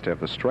 He has to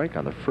have the strike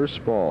on the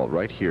first ball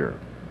right here.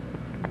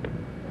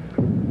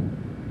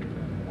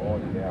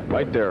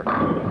 Right there.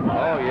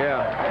 Oh,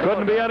 yeah.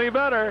 Couldn't be any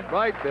better.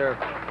 Right there.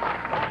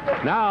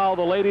 Now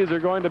the ladies are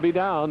going to be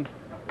down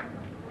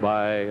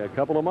by a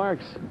couple of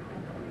marks.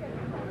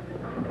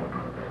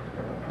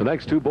 The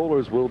next 2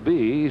 bowlers will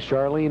be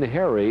Charlene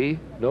Harry,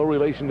 no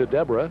relation to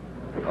Deborah,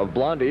 of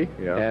Blondie,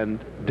 yeah, and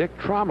Dick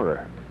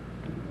Trommer.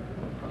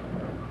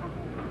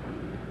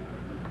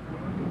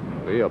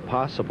 Be a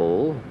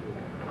possible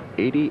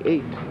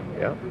 88.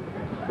 Yeah.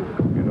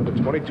 Another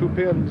 22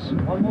 pins.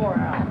 One more,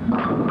 Al.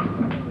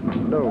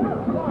 No.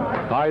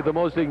 All right, the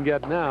most he can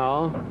get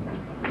now.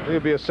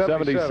 It'd be a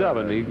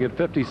 77. He can get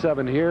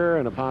 57 here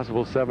and a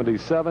possible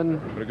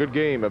 77. But a good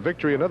game, a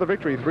victory, another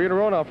victory, 3 in a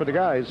row now for the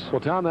guys. Well,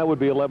 Tom, that would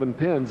be 11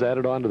 pins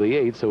added on to the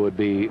 8, so it would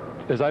be,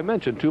 as I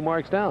mentioned, 2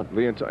 marks down.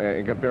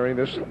 And comparing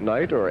this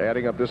night or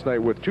adding up this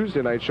night with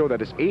Tuesday night show,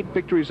 that is 8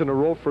 victories in a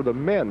row for the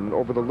men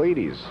over the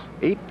ladies.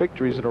 8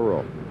 victories in a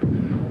row.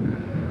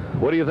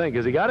 What do you think?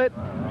 Has he got it?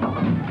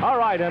 All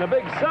right, and a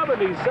big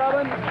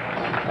 77.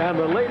 And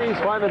the ladies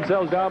find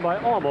themselves down by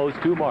almost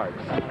 2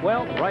 marks.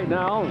 Well, right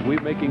now,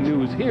 we're making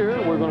news here.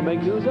 We're going to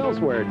make news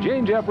elsewhere.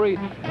 Jane Jeffrey,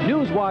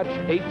 News Watch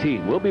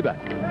 18. We'll be back.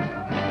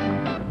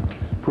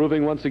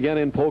 Proving once again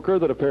in poker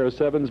that a pair of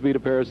 7s beat a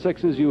pair of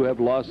 6s, you have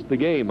lost the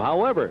game.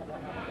 However,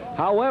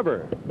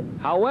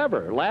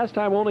 last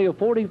time only a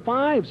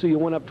 45, so you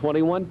went up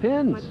 21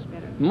 pins.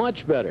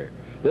 Much better.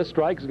 This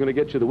strike is going to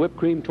get you the whipped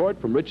cream tort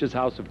from Rich's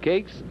House of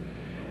Cakes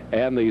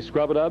and the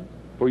Scrub-A-Dub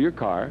for your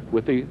car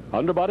with the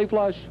underbody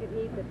flush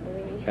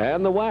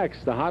and the wax,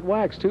 the hot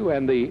wax too,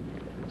 and the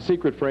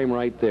secret frame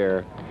right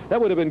there. That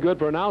would have been good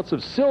for an ounce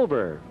of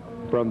silver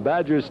from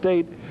Badger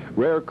State,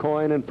 rare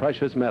coin and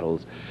precious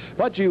metals.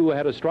 But you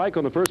had a strike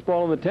on the first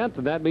ball in the 10th,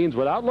 and that means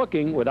without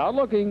looking,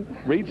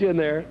 reach in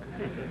there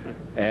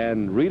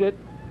and read it.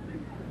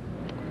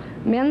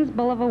 Men's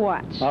bull of a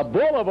watch. A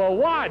bull of a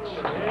watch.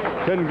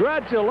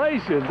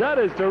 Congratulations. That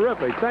is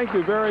terrific. Thank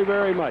you very,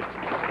 very much.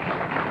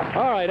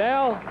 All right,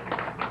 Al.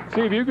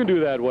 See if you can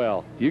do that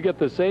well. You get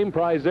the same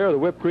prize there, the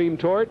whipped cream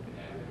tort,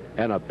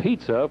 and a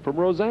pizza from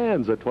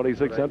Roseanne's at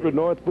 2600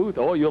 North Booth.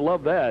 Oh, you'll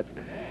love that.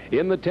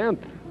 In the 10th,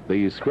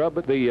 the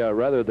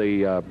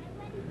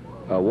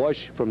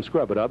wash from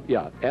Scrub-A-Dub,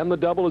 yeah. And the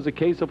double is a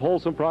case of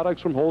wholesome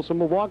products from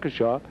Wholesome of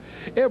Waukesha.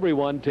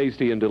 Everyone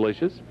tasty and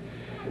delicious.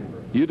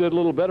 You did a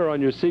little better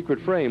on your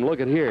secret frame.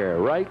 Look at here,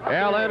 right?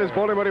 Al and his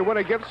bowling buddy win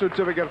a gift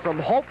certificate from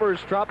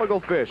Hoper's Tropical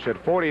Fish at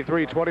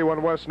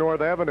 4321 West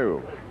North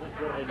Avenue.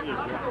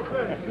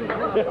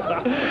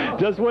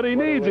 Just what he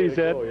needs, he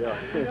said.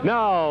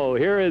 Now,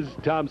 here is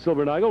Tom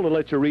Silvernagle to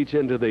let you reach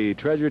into the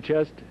treasure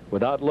chest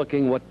without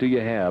looking. What do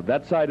you have?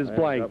 That side is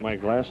blank. I got my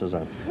glasses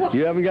on.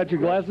 You haven't got your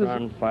glasses?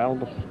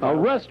 A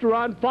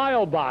restaurant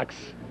file box.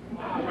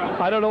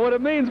 I don't know what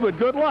it means, but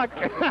good luck.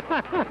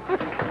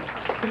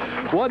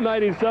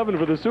 197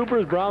 for the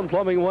Supers, Brown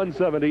Plumbing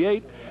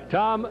 178.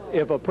 Tom,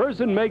 if a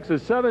person makes a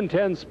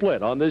 7-10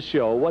 split on this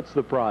show, what's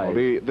the prize?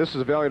 Well, this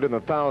is valued in the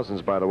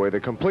thousands, by the way. The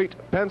complete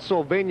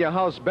Pennsylvania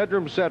House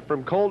bedroom set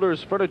from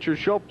Calder's Furniture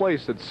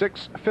Showplace at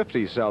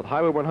 650 South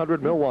Highway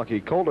 100,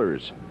 Milwaukee.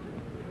 Calder's.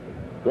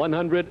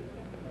 $190.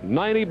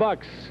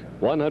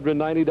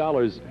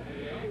 $190.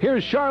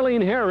 Here's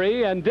Charlene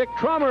Harry and Dick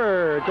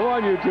Trommer. Go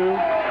on, you two.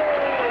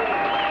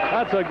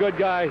 That's a good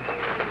guy.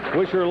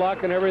 Wish her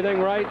luck and everything,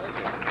 right?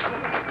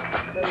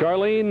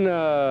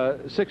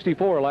 Charlene,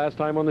 64 last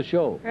time on the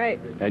show. Right.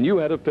 And you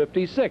had a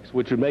 56,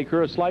 which would make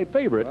her a slight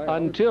favorite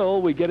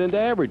until we get into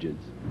averages.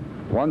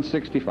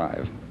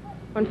 165.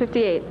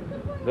 158.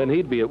 Then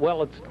he'd be,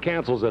 well, it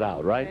cancels it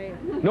out,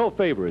 right? No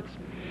favorites.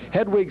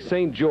 Hedwig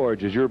St.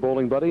 George is your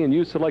bowling buddy, and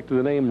you selected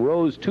the name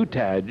Rose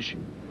Tutage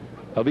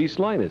of East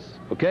Linus.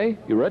 Okay?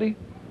 You ready?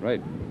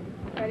 Right.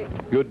 Ready.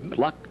 Good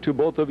luck to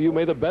both of you.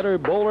 May the better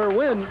bowler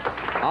win.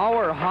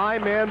 Our high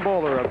man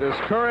bowler of this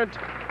current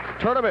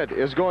tournament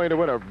is going to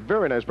win a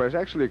very nice prize.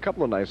 Actually, a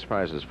couple of nice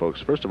prizes,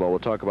 folks. First of all, we'll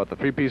talk about the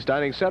 3-piece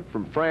dining set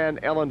from Fran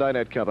Ellen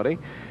Dinette Company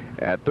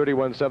at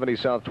 3170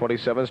 South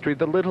 27th Street,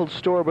 the little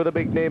store with a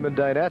big name in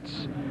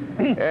dinettes.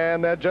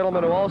 And that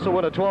gentleman will also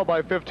win a 12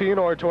 by 15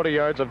 or 20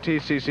 yards of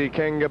TCC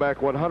Kangaback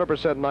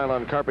 100%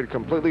 nylon carpet,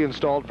 completely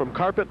installed from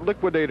Carpet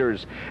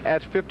Liquidators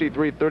at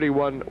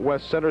 5331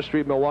 West Center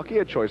Street, Milwaukee,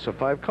 a choice of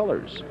 5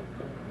 colors.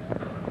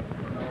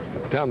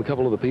 Tom, a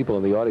couple of the people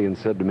in the audience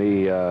said to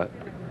me,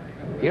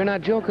 You're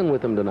not joking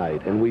with them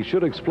tonight. And we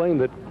should explain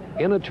that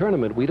in a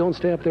tournament, we don't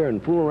stay up there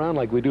and fool around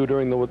like we do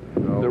during the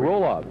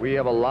roll-off. We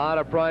have a lot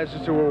of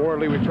prizes to award,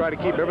 Lee. We try to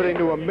keep everything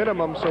to a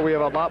minimum so we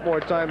have a lot more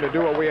time to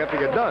do what we have to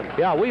get done.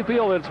 Yeah, we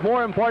feel it's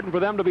more important for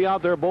them to be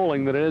out there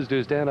bowling than it is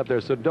to stand up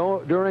there. So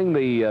during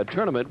the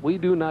tournament, we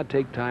do not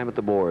take time at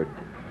the board.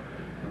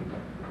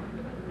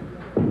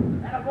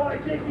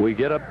 We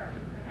get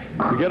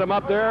them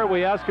up there.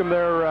 We ask them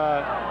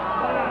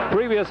their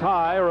previous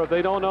high, or if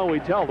they don't know, we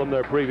tell them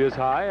their previous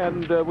high,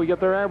 and we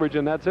get their average,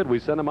 and that's it. We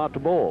send them out to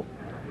bowl.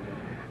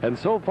 And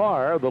so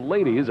far, the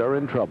ladies are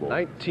in trouble.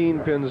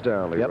 19 pins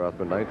down, Lee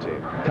Rothman, 19.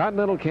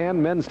 Continental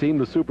Can men's team,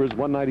 the Supers,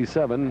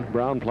 197.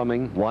 Brown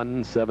Plumbing,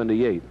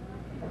 178.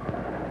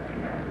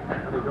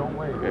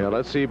 Yeah,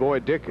 let's see, boy,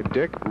 Dick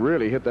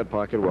really hit that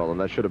pocket well, and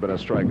that should have been a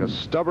strike. A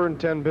stubborn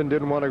 10-pin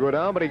didn't want to go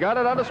down, but he got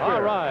it on the spin.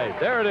 All right,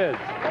 there it is.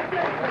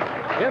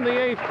 In the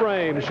 8th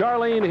frame,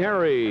 Charlene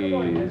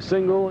Harry,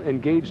 single,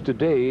 engaged to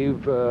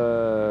Dave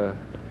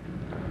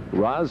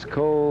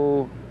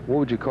Roscoe. What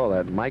would you call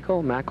that?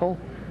 Mackle?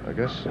 I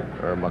guess,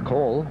 or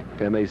McCall.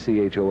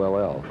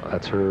 M-A-C-H-O-L-L.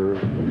 That's her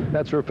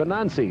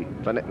financie.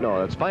 No,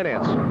 that's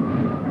finance.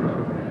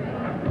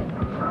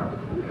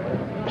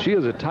 She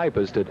is a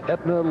typist at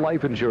Aetna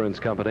Life Insurance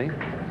Company.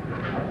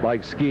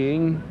 Like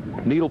skiing,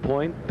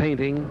 needlepoint,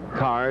 painting,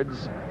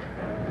 cards.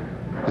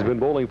 Has been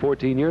bowling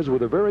 14 years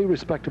with a very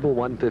respectable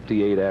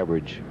 158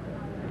 average.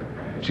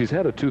 She's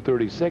had a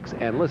 236,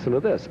 and listen to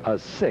this, a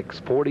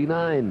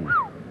 649.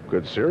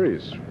 Good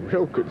series.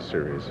 Real good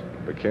series.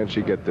 But can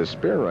she get this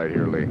spin right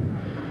here, Lee?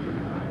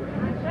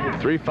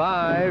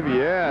 3-5,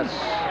 yes.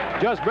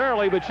 Just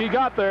barely, but she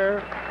got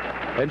there.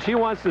 And she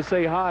wants to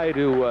say hi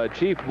to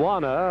Chief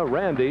Buana,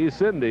 Randy,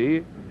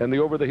 Cindy, and the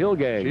Over the Hill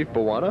gang. Chief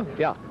Buana?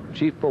 Yeah,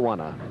 Chief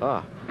Buana.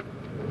 Ah.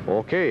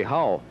 Okay,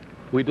 how?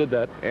 We did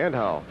that. And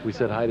how? We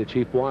said hi to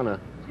Chief Buana.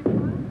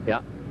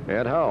 Yeah.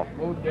 And how?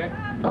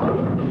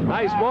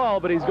 Nice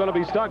ball, but he's going to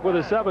be stuck with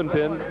a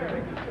 7-pin.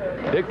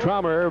 Dick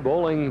Trommer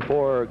bowling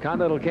for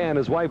Continental Can.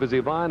 His wife is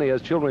Yvonne. He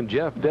has children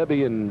Jeff,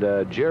 Debbie, and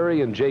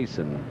Jerry and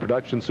Jason.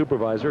 Production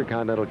supervisor,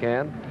 Continental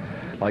Can.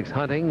 Likes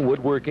hunting,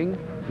 woodworking.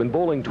 Been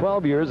bowling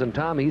 12 years, and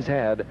Tom, he's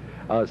had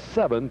a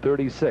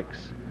 736.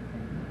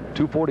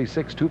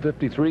 246,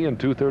 253, and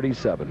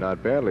 237.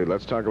 Not badly.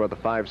 Let's talk about the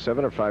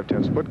 5-7 or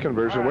 5-10 split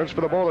conversion. Wins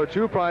for the bowler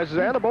 2 prizes,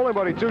 and the bowling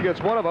buddy, too,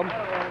 gets one of them.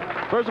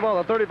 First of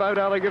all, the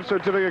 $35 gift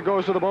certificate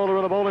goes to the bowler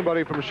and the bowling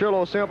buddy from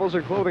Sherlock Samples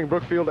and Clothing,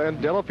 Brookfield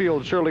and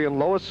Delafield. Shirley and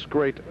Lois,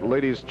 great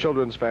ladies'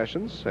 children's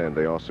fashions, and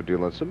they also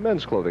deal in some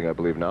men's clothing, I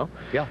believe, now.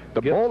 Yeah.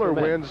 The bowler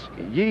wins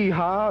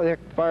Yeehaw,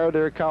 Fire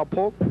there,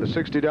 Cowpoke, the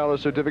 $60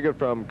 certificate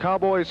from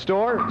Cowboy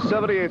Store,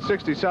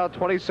 7860 South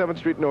 27th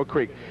Street in Oak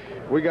Creek.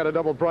 We got a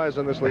double prize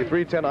on this, Lee.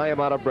 310. I am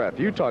out of breath.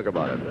 You talk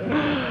about it.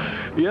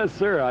 Yes,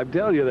 sir. I'm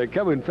telling you, they're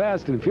coming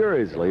fast and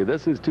furiously.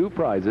 This is 2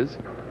 prizes.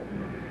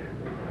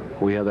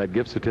 We have that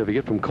gift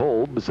certificate from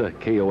Kolb's,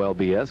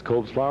 K-O-L-B-S,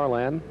 Kolb's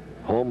Flowerland,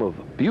 home of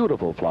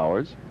beautiful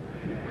flowers,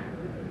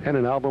 and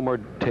an album or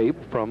tape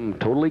from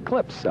Total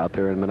Eclipse out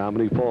there in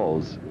Menominee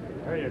Falls.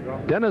 There you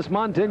go. Dennis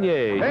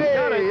Montagnier. Hey,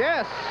 got it.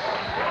 yes.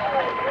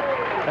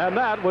 And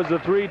that was the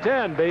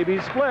 310, baby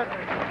split.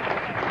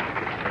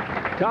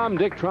 Tom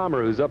Dick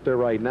Trommer, who's up there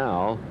right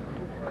now,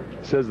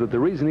 says that the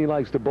reason he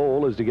likes to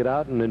bowl is to get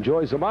out and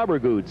enjoy some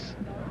abragoots.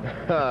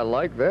 I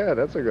like that.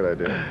 That's a good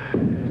idea.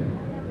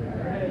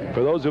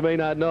 For those who may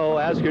not know,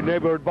 ask your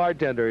neighborhood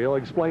bartender. He'll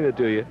explain it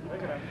to you.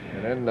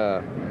 And then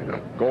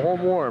go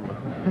home warm.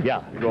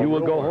 Yeah, you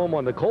will go home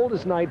on the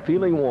coldest night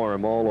feeling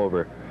warm all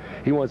over.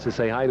 He wants to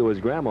say hi to his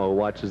grandma who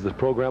watches the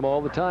program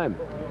all the time.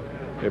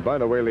 Hey, by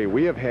the way, Lee,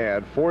 we have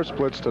had 4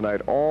 splits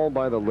tonight, all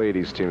by the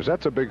ladies' teams.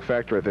 That's a big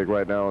factor, I think,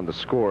 right now in the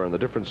score and the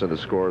difference in the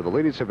score. The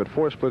ladies have had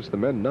 4 splits, the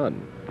men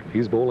none.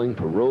 He's bowling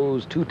for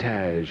Rose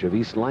Tutage of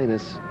East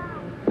Linus.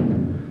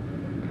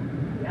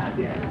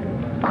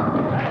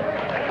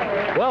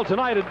 Well,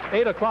 tonight at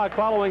 8 o'clock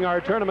following our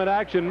tournament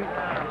action,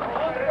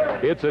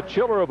 it's a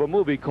chiller of a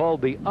movie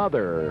called The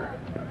Other.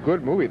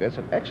 Good movie. That's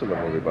an excellent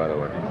movie, by the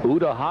way.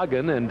 Uda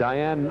Hagen and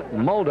Diane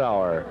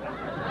Muldaur.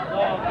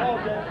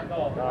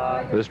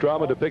 This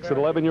drama depicts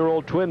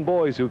 11-year-old twin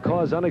boys who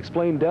cause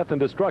unexplained death and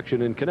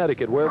destruction in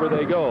Connecticut wherever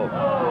they go.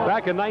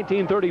 Back in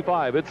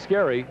 1935, it's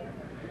scary.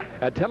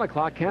 At 10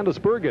 o'clock, Candace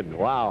Bergen,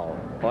 wow,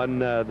 on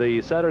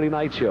the Saturday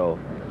night show.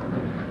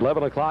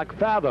 11 o'clock,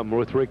 Fathom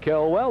with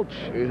Raquel Welch.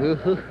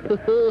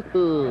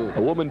 A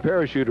woman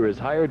parachuter is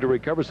hired to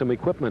recover some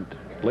equipment.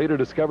 Later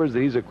discovers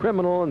that he's a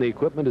criminal and the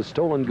equipment is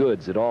stolen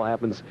goods. It all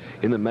happens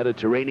in the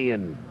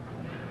Mediterranean.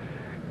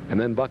 And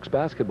then Bucks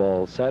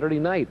basketball Saturday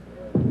night.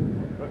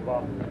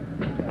 Football.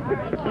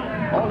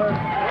 Hold it.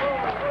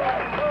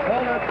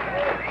 Hold it.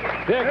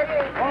 Dick.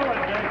 Hold it,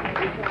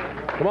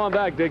 Dick. Come on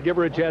back, Dick. Give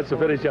her a chance to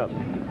finish up.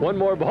 One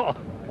more ball.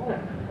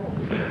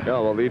 Yeah,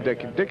 well,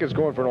 Dick is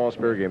going for an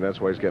all-spear game. That's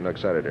why he's getting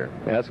excited here.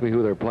 Ask me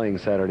who they're playing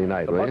Saturday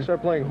night, The will Bucks you? are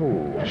playing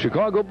who?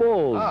 Chicago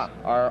Bulls.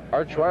 Our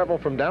arch rival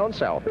from down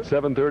south.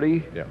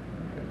 7:30. Yeah.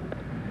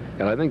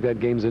 And I think that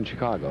game's in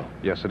Chicago.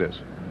 Yes, it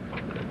is.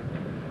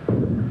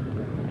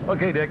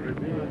 Okay, Dick.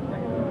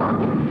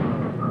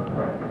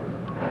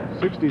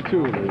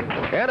 62.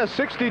 And a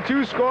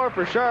 62 score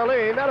for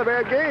Charlene. Not a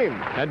bad game.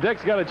 And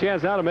Dick's got a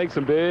chance now to make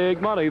some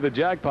big money. The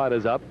jackpot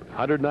is up.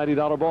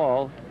 $190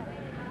 ball.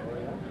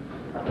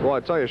 Well, I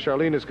tell you,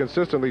 Charlene is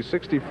consistently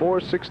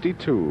 64,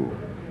 62.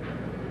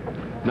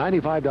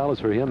 $95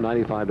 for him,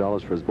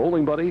 $95 for his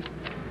bowling buddy.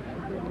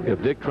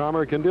 If Dick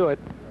Trommer can do it.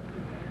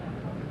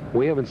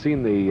 We haven't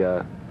seen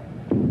the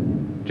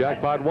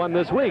jackpot one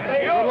this week.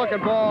 Good looking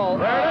ball.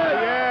 There it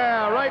is.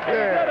 Yeah, right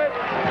there.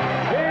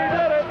 He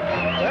did it.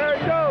 There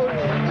he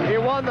goes. He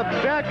won the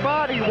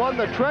jackpot. He won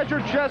the treasure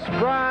chest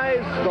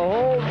prize. The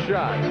whole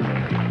shot.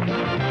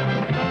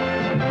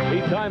 He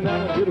timed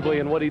that one beautifully,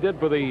 and what he did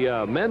for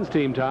the men's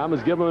team, Tom,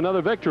 is give him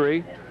another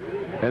victory,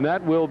 and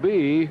that will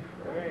be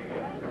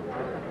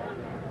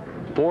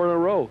 4 in a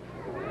row.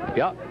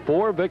 Yeah,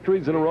 4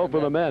 victories in a row for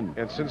the men.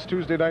 And since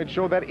Tuesday night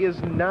show, that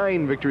is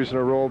 9 victories in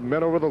a row,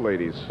 men over the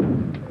ladies.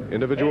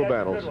 Individual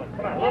battles.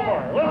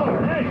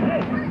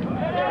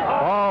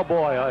 Oh,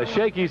 boy, a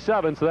shaky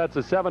 7, so that's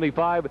a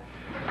 75.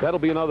 That'll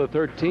be another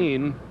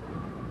 13.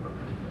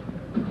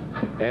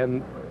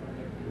 And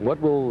what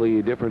will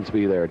the difference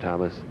be there,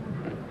 Thomas?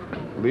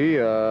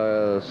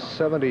 The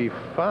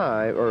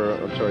 75, or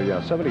I'm sorry,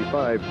 yeah,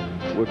 75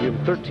 would be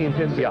 13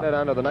 pins in it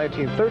onto the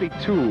 19.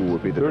 32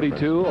 would be the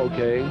 32, difference.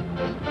 Okay.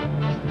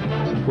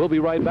 We'll be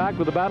right back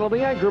with the Battle of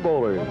the Anchor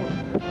Bowlers.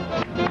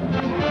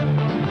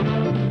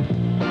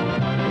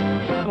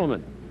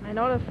 Gentlemen, I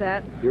noticed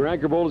that. your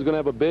anchor bowler is going to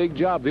have a big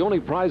job. The only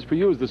prize for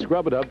you is the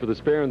scrub it up for the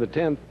spare in the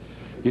 10th.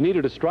 You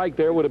needed a strike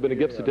there, would have been a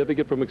gift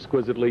certificate from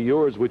Exquisitely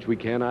Yours, which we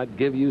cannot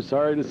give you,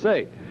 sorry to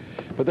say.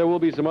 But there will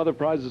be some other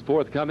prizes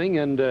forthcoming,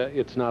 and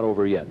it's not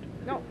over yet.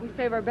 No, we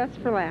save our best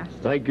for last.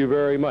 Thank you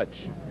very much.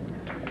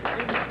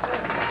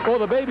 Oh,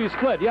 the baby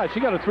split. Yeah, she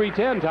got a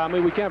 310, Tommy.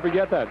 We can't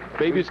forget that.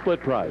 Baby split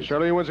prize.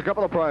 Charlene wins a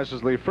couple of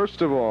prizes, Lee.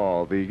 First of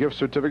all, the gift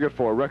certificate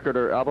for a record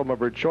or album of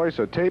her choice,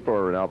 a tape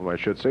or an album, I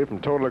should say, from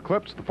Total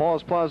Eclipse, the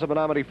Falls Plaza,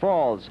 Menominee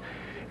Falls.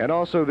 And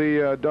also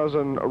the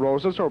dozen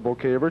roses or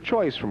bouquet of her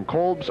choice from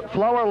Kolb's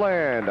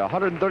Flowerland,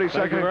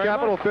 132nd in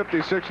Capitol,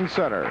 56 in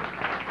Center.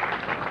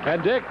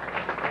 And Dick,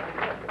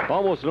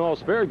 almost an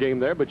all-spare game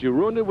there, but you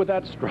ruined it with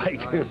that strike.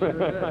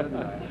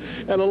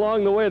 And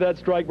along the way, that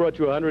strike brought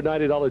you a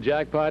 $190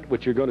 jackpot,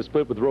 which you're going to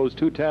split with Rose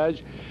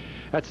Toutage.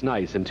 That's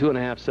nice. In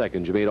 2.5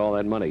 seconds, you made all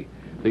that money.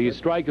 The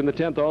strike in the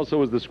 10th also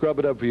was the scrub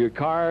it up for your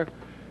car.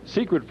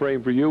 Secret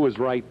frame for you was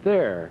right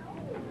there.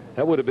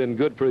 That would have been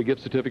good for a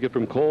gift certificate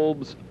from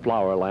Kolb's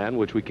Flowerland,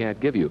 which we can't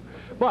give you.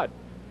 But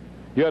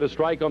you had a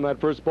strike on that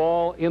first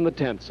ball in the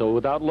 10th, so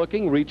without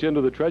looking, reach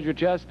into the treasure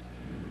chest.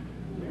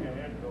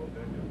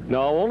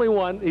 No, only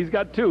one. He's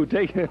got 2.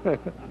 Take it.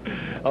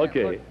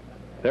 Okay.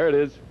 There it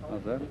is.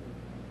 How's that?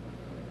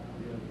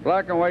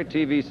 Black and white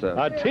TV set.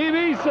 A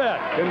TV set.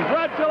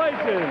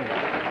 Congratulations.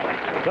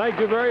 Thank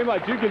you very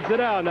much. You can sit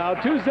down now.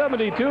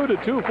 272 to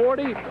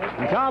 240.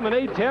 And Tom, an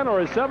 810 or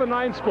a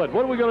 7-9 split.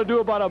 What are we going to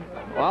do about a...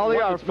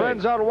 Well, our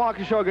friends out in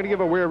Waukesha are going to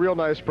give away a real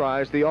nice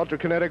prize. The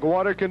Ultrakinetic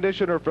Water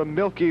Conditioner from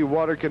Milky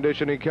Water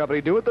Conditioning Company.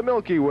 Do it the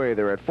Milky Way.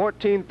 They're at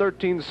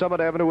 1413 Summit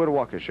Avenue in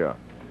Waukesha.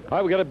 All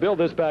right, we got to build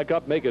this back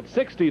up, make it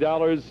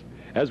 $60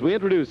 as we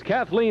introduce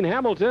Kathleen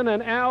Hamilton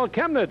and Al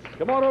Chemnitz.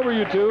 Come on over,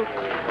 you two.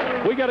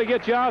 We got to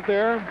get you out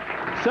there.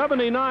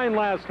 79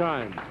 last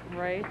time.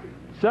 Right.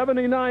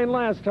 79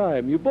 last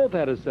time. You both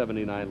had a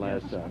 79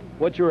 last time.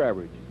 What's your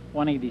average?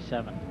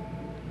 187.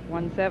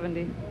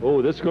 170.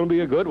 Oh, this is going to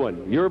be a good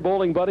one. Your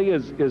bowling buddy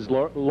is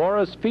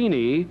Loris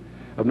Feeney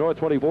of North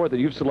 24th,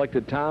 and you've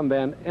selected Tom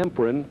Van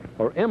Emperen,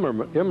 or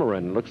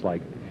Emmeren, looks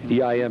like.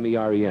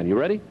 E-I-M-E-R-E-N. You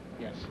ready?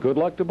 Yes. Good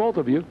luck to both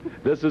of you.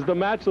 This is the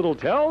match that'll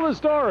tell the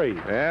story.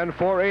 And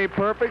for a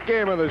perfect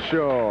game of the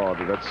show,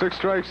 that's 6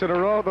 strikes in a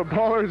row, the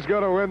bowler's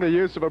going to win the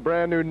use of a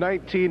brand new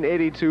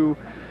 1982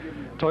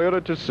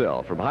 Toyota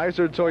Tercel from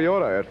Heiser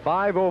Toyota at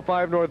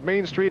 505 North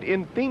Main Street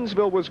in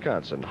Thiensville,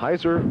 Wisconsin.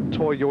 Heiser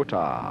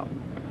Toyota.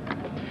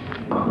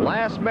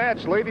 Last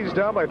match, ladies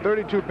down by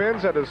 32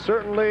 pins. That is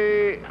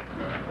certainly,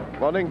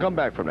 well, they can come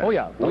back from that. Oh,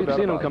 yeah. No We've doubt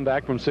seen them about come it.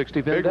 back from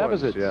 60-pin Big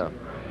ones, deficits. yeah.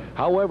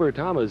 However,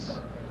 Thomas,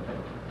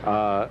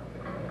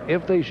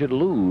 if they should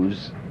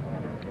lose...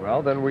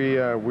 Well, then we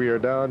are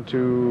down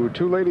to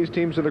 2 ladies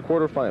teams in the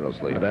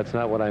quarterfinals, Lee. That's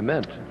not what I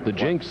meant. The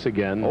jinx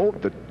again. Oh,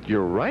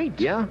 you're right.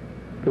 Yeah.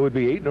 It would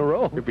be 8 in a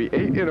row. It'd be 8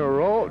 in a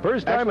row.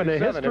 First time Actually, in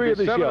the 7. history of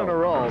It'd the be 7 show. in a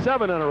row.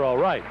 7 in a row,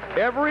 right.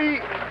 Every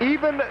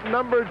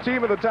even-numbered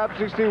team in the top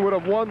 16 would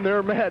have won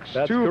their match.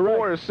 That's 2, correct.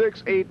 4,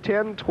 6, 8,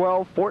 10,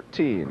 12,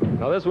 14.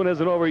 Now, this one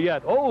isn't over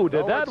yet. Oh,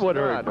 did No, that it's one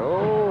not. hurt?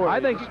 Oh, I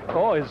think,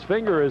 his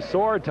finger is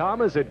sore,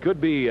 Thomas. It could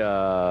be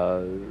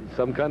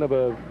some kind of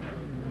a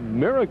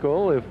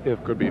miracle if...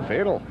 Could be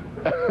fatal.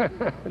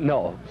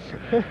 No.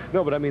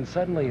 No, but I mean,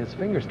 suddenly his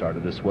finger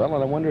started to swell,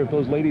 and I wonder if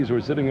those ladies who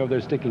are sitting over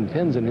there sticking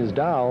pins in his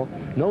dial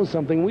know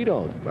something we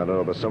don't. I don't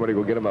know, but somebody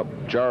go get him a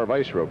jar of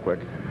ice real quick.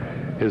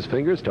 His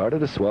finger started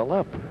to swell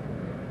up.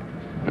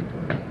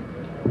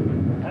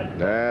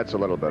 That's a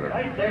little better.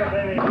 Right there,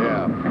 baby.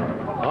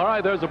 Yeah. All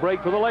right, there's a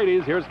break for the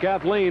ladies. Here's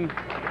Kathleen.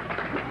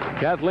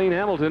 Kathleen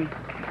Hamilton.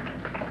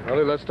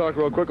 Ellie, let's talk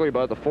real quickly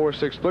about the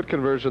 4-6 split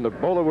conversion. The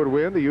bowler would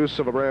win the use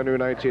of a brand new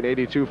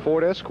 1982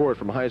 Ford Escort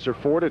from Heiser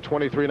Ford at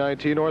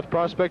 2319 North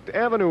Prospect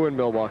Avenue in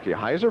Milwaukee.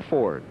 Heiser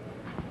Ford.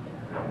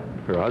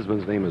 Her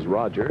husband's name is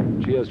Roger.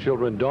 She has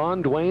children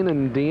Dawn, Dwayne,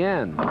 and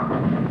Deanne.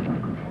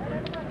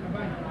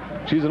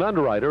 She's an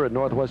underwriter at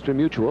Northwestern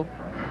Mutual.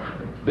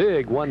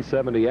 Big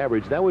 170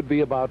 average. That would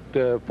be about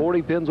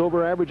 40 pins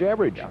over average.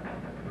 Average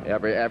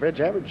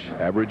Average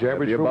for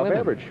above women.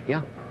 average.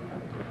 Yeah.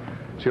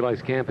 She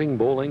likes camping,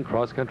 bowling,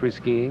 cross-country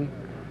skiing,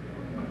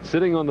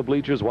 sitting on the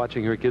bleachers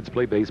watching her kids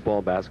play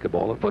baseball,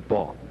 basketball, and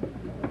football.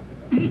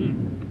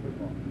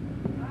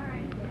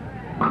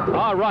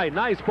 All right,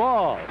 nice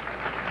ball.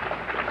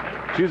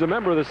 She's a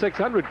member of the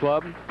 600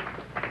 Club.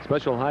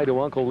 Special hi to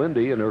Uncle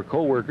Lindy and her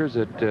co-workers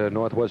at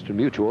Northwestern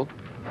Mutual.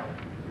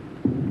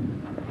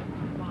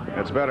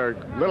 That's better.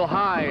 Little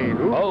high.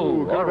 Ooh,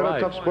 Oh, could have been all a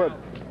tough split.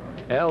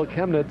 Al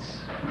Chemnitz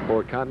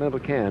for Continental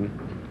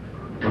can.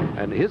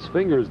 And his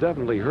finger is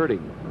definitely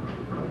hurting.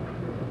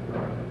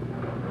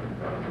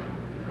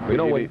 You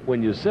know,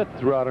 when you sit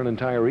throughout an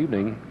entire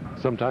evening,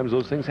 sometimes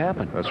those things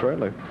happen. That's right,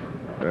 Lee.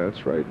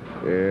 That's right.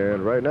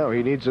 And right now,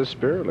 he needs this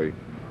sparingly.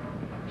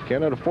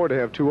 Cannot afford to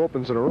have 2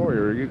 opens in a row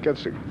here. He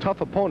gets a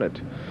tough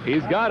opponent.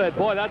 He's got it.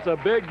 Boy, that's a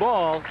big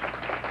ball.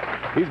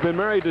 He's been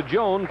married to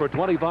Joan for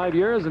 25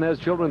 years and has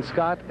children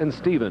Scott and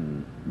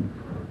Stephen.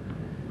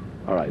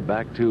 All right,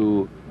 back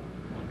to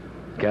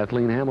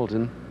Kathleen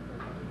Hamilton,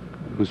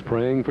 who's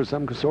praying for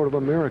some sort of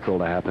a miracle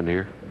to happen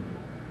here.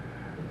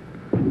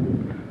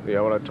 Yeah,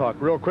 I want to talk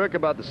real quick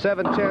about the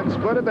 7-10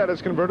 split. That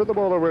is converted. The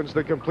bowler wins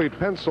the complete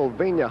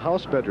Pennsylvania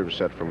house bedroom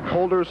set from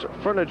Calder's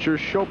Furniture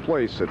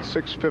Showplace at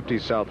 650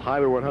 South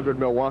Highway 100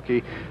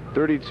 Milwaukee.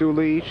 32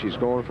 Lee. She's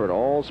going for an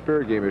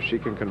all-spare game if she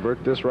can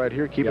convert this right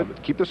here.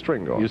 Keep the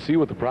string going. You see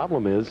what the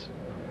problem is?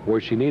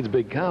 Where she needs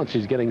big counts,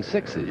 she's getting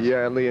 6s.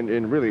 Yeah, Lee,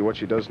 and really what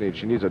she does need,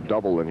 she needs a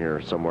double in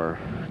here somewhere.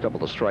 Double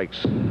the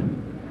strikes.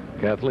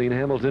 Kathleen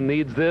Hamilton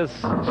needs this.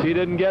 She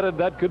didn't get it.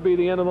 That could be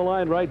the end of the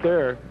line right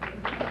there.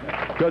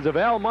 Because if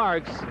Al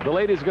marks, the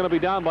lady's going to be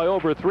down by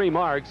over 3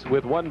 marks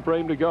with 1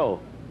 frame to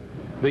go.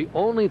 The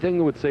only thing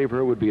that would save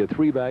her would be a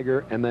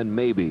 3-bagger and then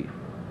maybe.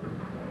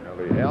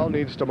 Al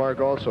needs to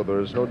mark also.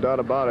 There's no doubt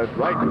about it.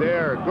 Right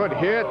there. Good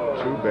hit.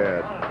 Too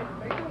bad.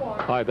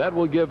 All right, that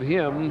will give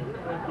him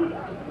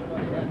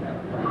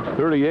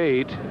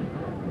 38,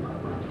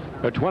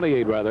 or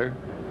 28 rather.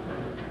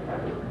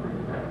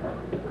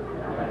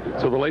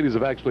 So the ladies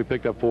have actually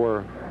picked up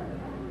four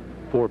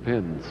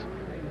pins.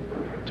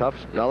 Tough.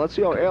 Now let's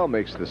see how Al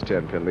makes this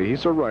 10-pin.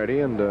 He's a righty,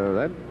 and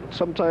that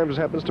sometimes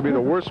happens to be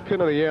the worst pin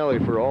of the alley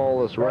for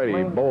all us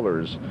righty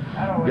bowlers.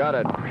 Got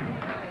it.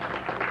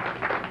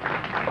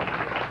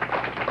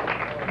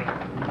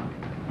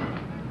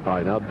 All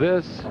right, now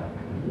this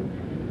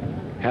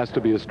has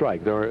to be a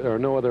strike. There are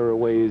no other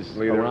ways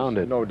around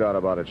it. No doubt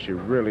about it. She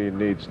really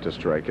needs to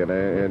strike,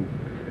 and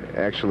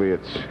actually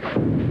it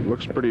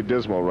looks pretty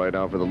dismal right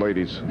now for the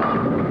ladies.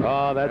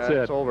 Oh, that's it.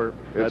 It's over.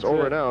 It's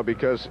over now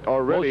because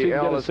already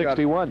Al has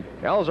 61.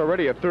 Al's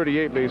already at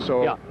 38, Lee,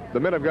 so yeah. The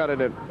men have got it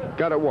at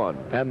 1.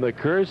 And the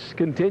curse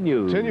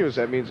continues.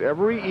 That means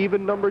every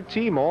even-numbered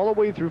team all the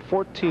way through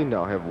 14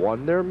 now have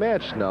won their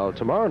match. Now,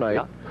 tomorrow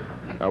night,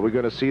 are we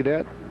going to see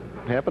that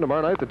happen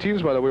tomorrow night? The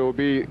teams, by the way, will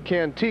be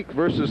Cantique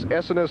versus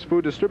S&S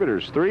Food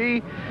Distributors.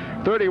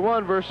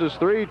 331 versus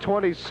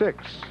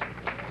 326.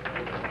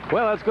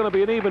 Well, that's going to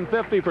be an even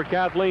 50 for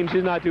Kathleen.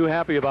 She's not too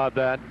happy about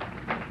that.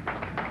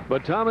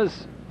 But,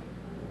 Thomas,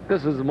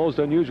 this is the most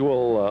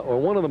unusual, or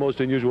one of the most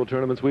unusual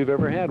tournaments we've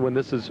ever had, when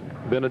this has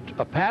been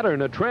a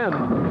pattern, a trend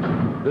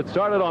that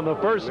started on the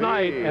first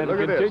night and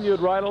continued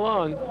right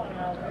along.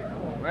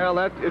 Well,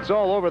 it's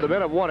all over. The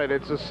men have won it.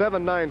 It's a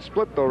 7-9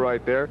 split, though,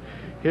 right there.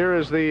 Here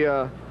is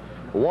the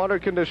water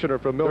conditioner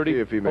from Milky,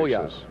 if he makes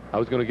this. I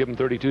was going to give him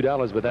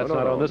 $32, but that's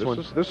not on this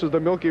one. This is the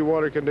Milky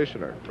water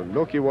conditioner from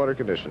Milky Water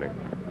Conditioning.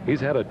 He's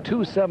had a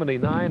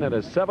 279 and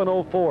a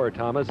 704,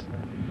 Thomas.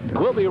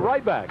 We'll be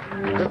right back.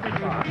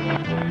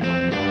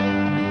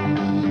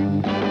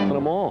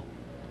 Them all.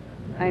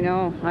 I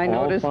know. I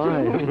all noticed.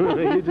 Fine.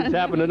 You just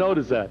happened to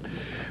notice that.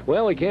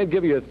 Well, we can't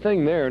give you a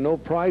thing there. No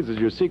prizes.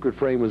 Your secret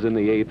frame was in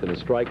the 8th, and a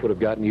strike would have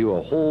gotten you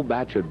a whole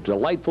batch of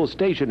delightful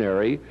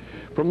stationery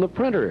from the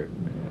printer.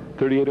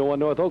 3801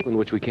 North Oakland,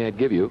 which we can't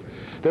give you.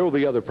 There will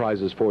be other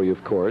prizes for you,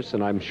 of course,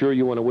 and I'm sure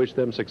you want to wish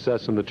them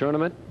success in the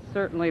tournament.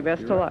 Certainly.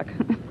 Best of luck.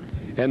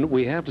 And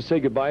we have to say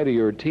goodbye to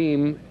your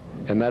team,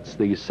 and that's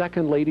the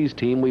second ladies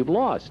team we've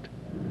lost.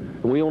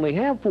 And we only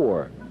have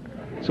 4,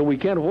 so we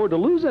can't afford to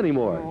lose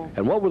anymore. Oh.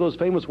 And what were those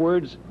famous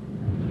words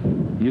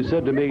you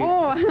said to me?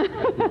 Oh,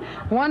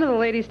 one of the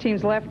ladies'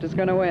 teams left is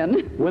going to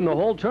win. Win the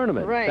whole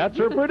tournament. Right. That's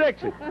her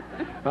prediction.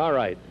 All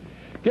right.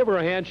 Give her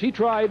a hand. She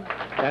tried.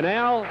 And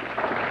Al,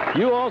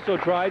 you also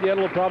tried. You had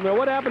a little problem there.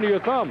 What happened to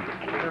your thumb?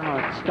 I don't know.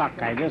 It's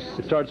stuck, I guess.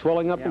 It started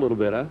swelling up a little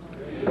bit, huh?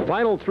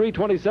 Final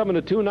 327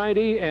 to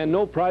 290, and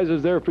no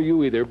prizes there for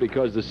you either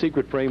because the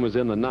secret frame was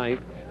in the 9th.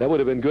 That would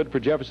have been good for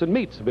Jefferson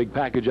Meats, a big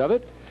package of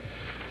it.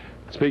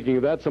 Speaking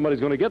of that, somebody's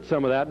going to get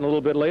some of that in a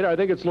little bit later. I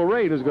think it's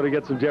Lorraine who's going to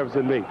get some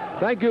Jefferson meat.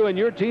 Thank you, and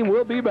your team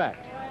will be back.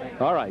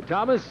 All right,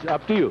 Thomas,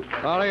 up to you.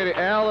 All right,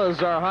 Al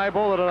is our high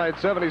bowler tonight,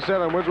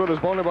 77. Wins with his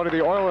bowling buddy,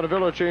 the oil and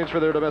Villa change for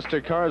their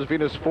domestic cars,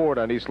 Venus Ford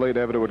on East Lane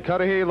Avenue in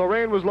Cudahy.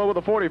 Lorraine was low with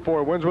a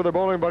 44. Wins with her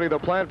bowling buddy, the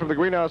plant from the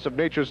greenhouse of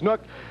Nature's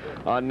Nook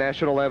on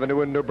National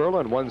Avenue in New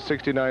Berlin,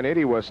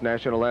 16980 West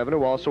National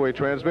Avenue. Also a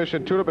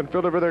transmission tune-up and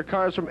filter for their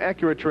cars from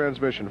Accurate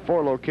Transmission,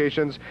 4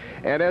 locations.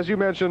 And as you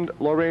mentioned,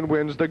 Lorraine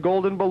wins the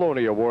Golden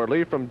Bologna Award.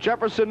 Lee, from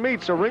Jefferson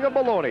Meats, a ring of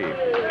bologna.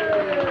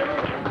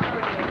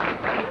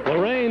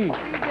 Lorraine.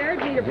 You dared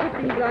me to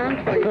put these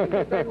on for you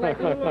because I'm like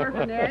a little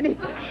orphan Annie.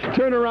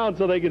 Turn around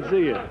so they can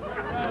see you.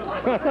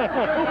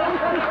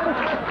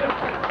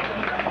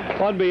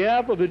 On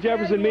behalf of the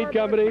Jefferson Meat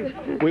Company,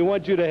 we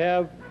want you to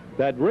have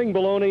that ring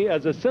bologna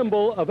as a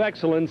symbol of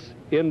excellence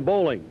in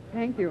bowling.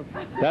 Thank you.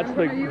 That's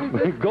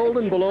the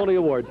Golden Bologna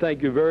Award.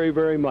 Thank you very,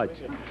 very much.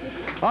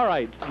 All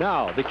right,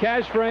 now, the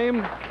cash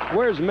frame.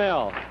 Where's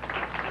Mel?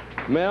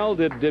 Mel,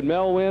 did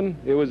Mel win?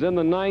 It was in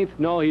the 9th.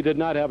 No, he did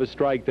not have a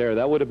strike there.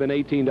 That would have been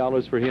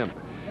 $18 for him.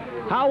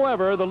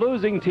 However, the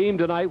losing team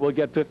tonight will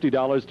get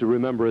 $50 to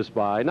remember us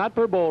by. Not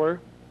per bowler,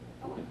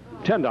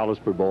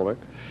 $10 per bowler.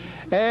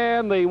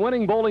 And the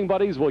winning bowling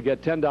buddies will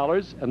get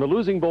 $10, and the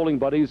losing bowling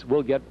buddies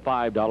will get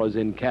 $5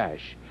 in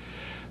cash.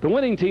 The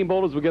winning team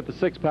bowlers will get the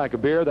 6-pack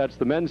of beer. That's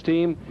the men's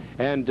team.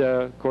 And,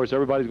 of course,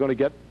 everybody's going to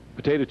get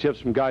potato chips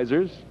from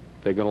Geysers.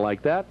 They're going to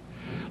like that.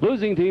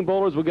 Losing team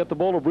bowlers will get the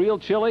bowl of real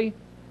chili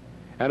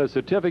and a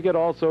certificate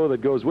also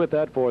that goes with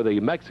that for the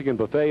Mexican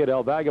buffet at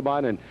El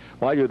Vagabond. And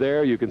while you're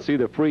there, you can see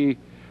the free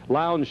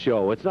lounge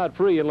show. It's not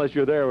free unless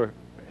you're there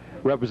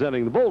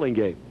representing the bowling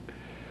game.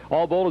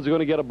 All bowlers are going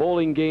to get a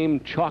bowling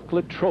game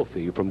chocolate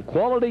trophy from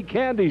quality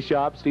candy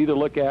shops to either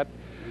look at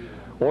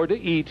or to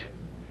eat.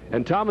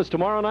 And Thomas,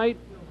 tomorrow night?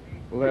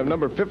 We'll have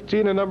number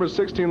 15 and number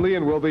 16, Lee,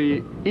 and will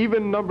the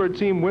even number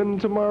team win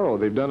tomorrow?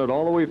 They've done it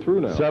all the way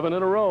through now. 7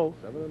 in a row.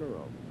 7 in a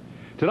row.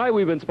 Tonight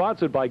we've been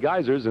sponsored by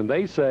Geysers, and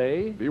they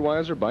say... Be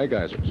wiser, buy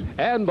Geysers.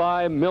 And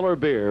by Miller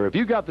Beer. If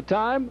you got the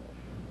time,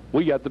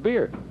 we got the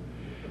beer.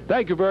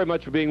 Thank you very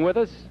much for being with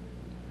us.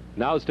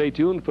 Now stay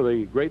tuned for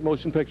the great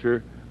motion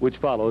picture which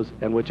follows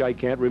and which I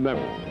can't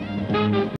remember.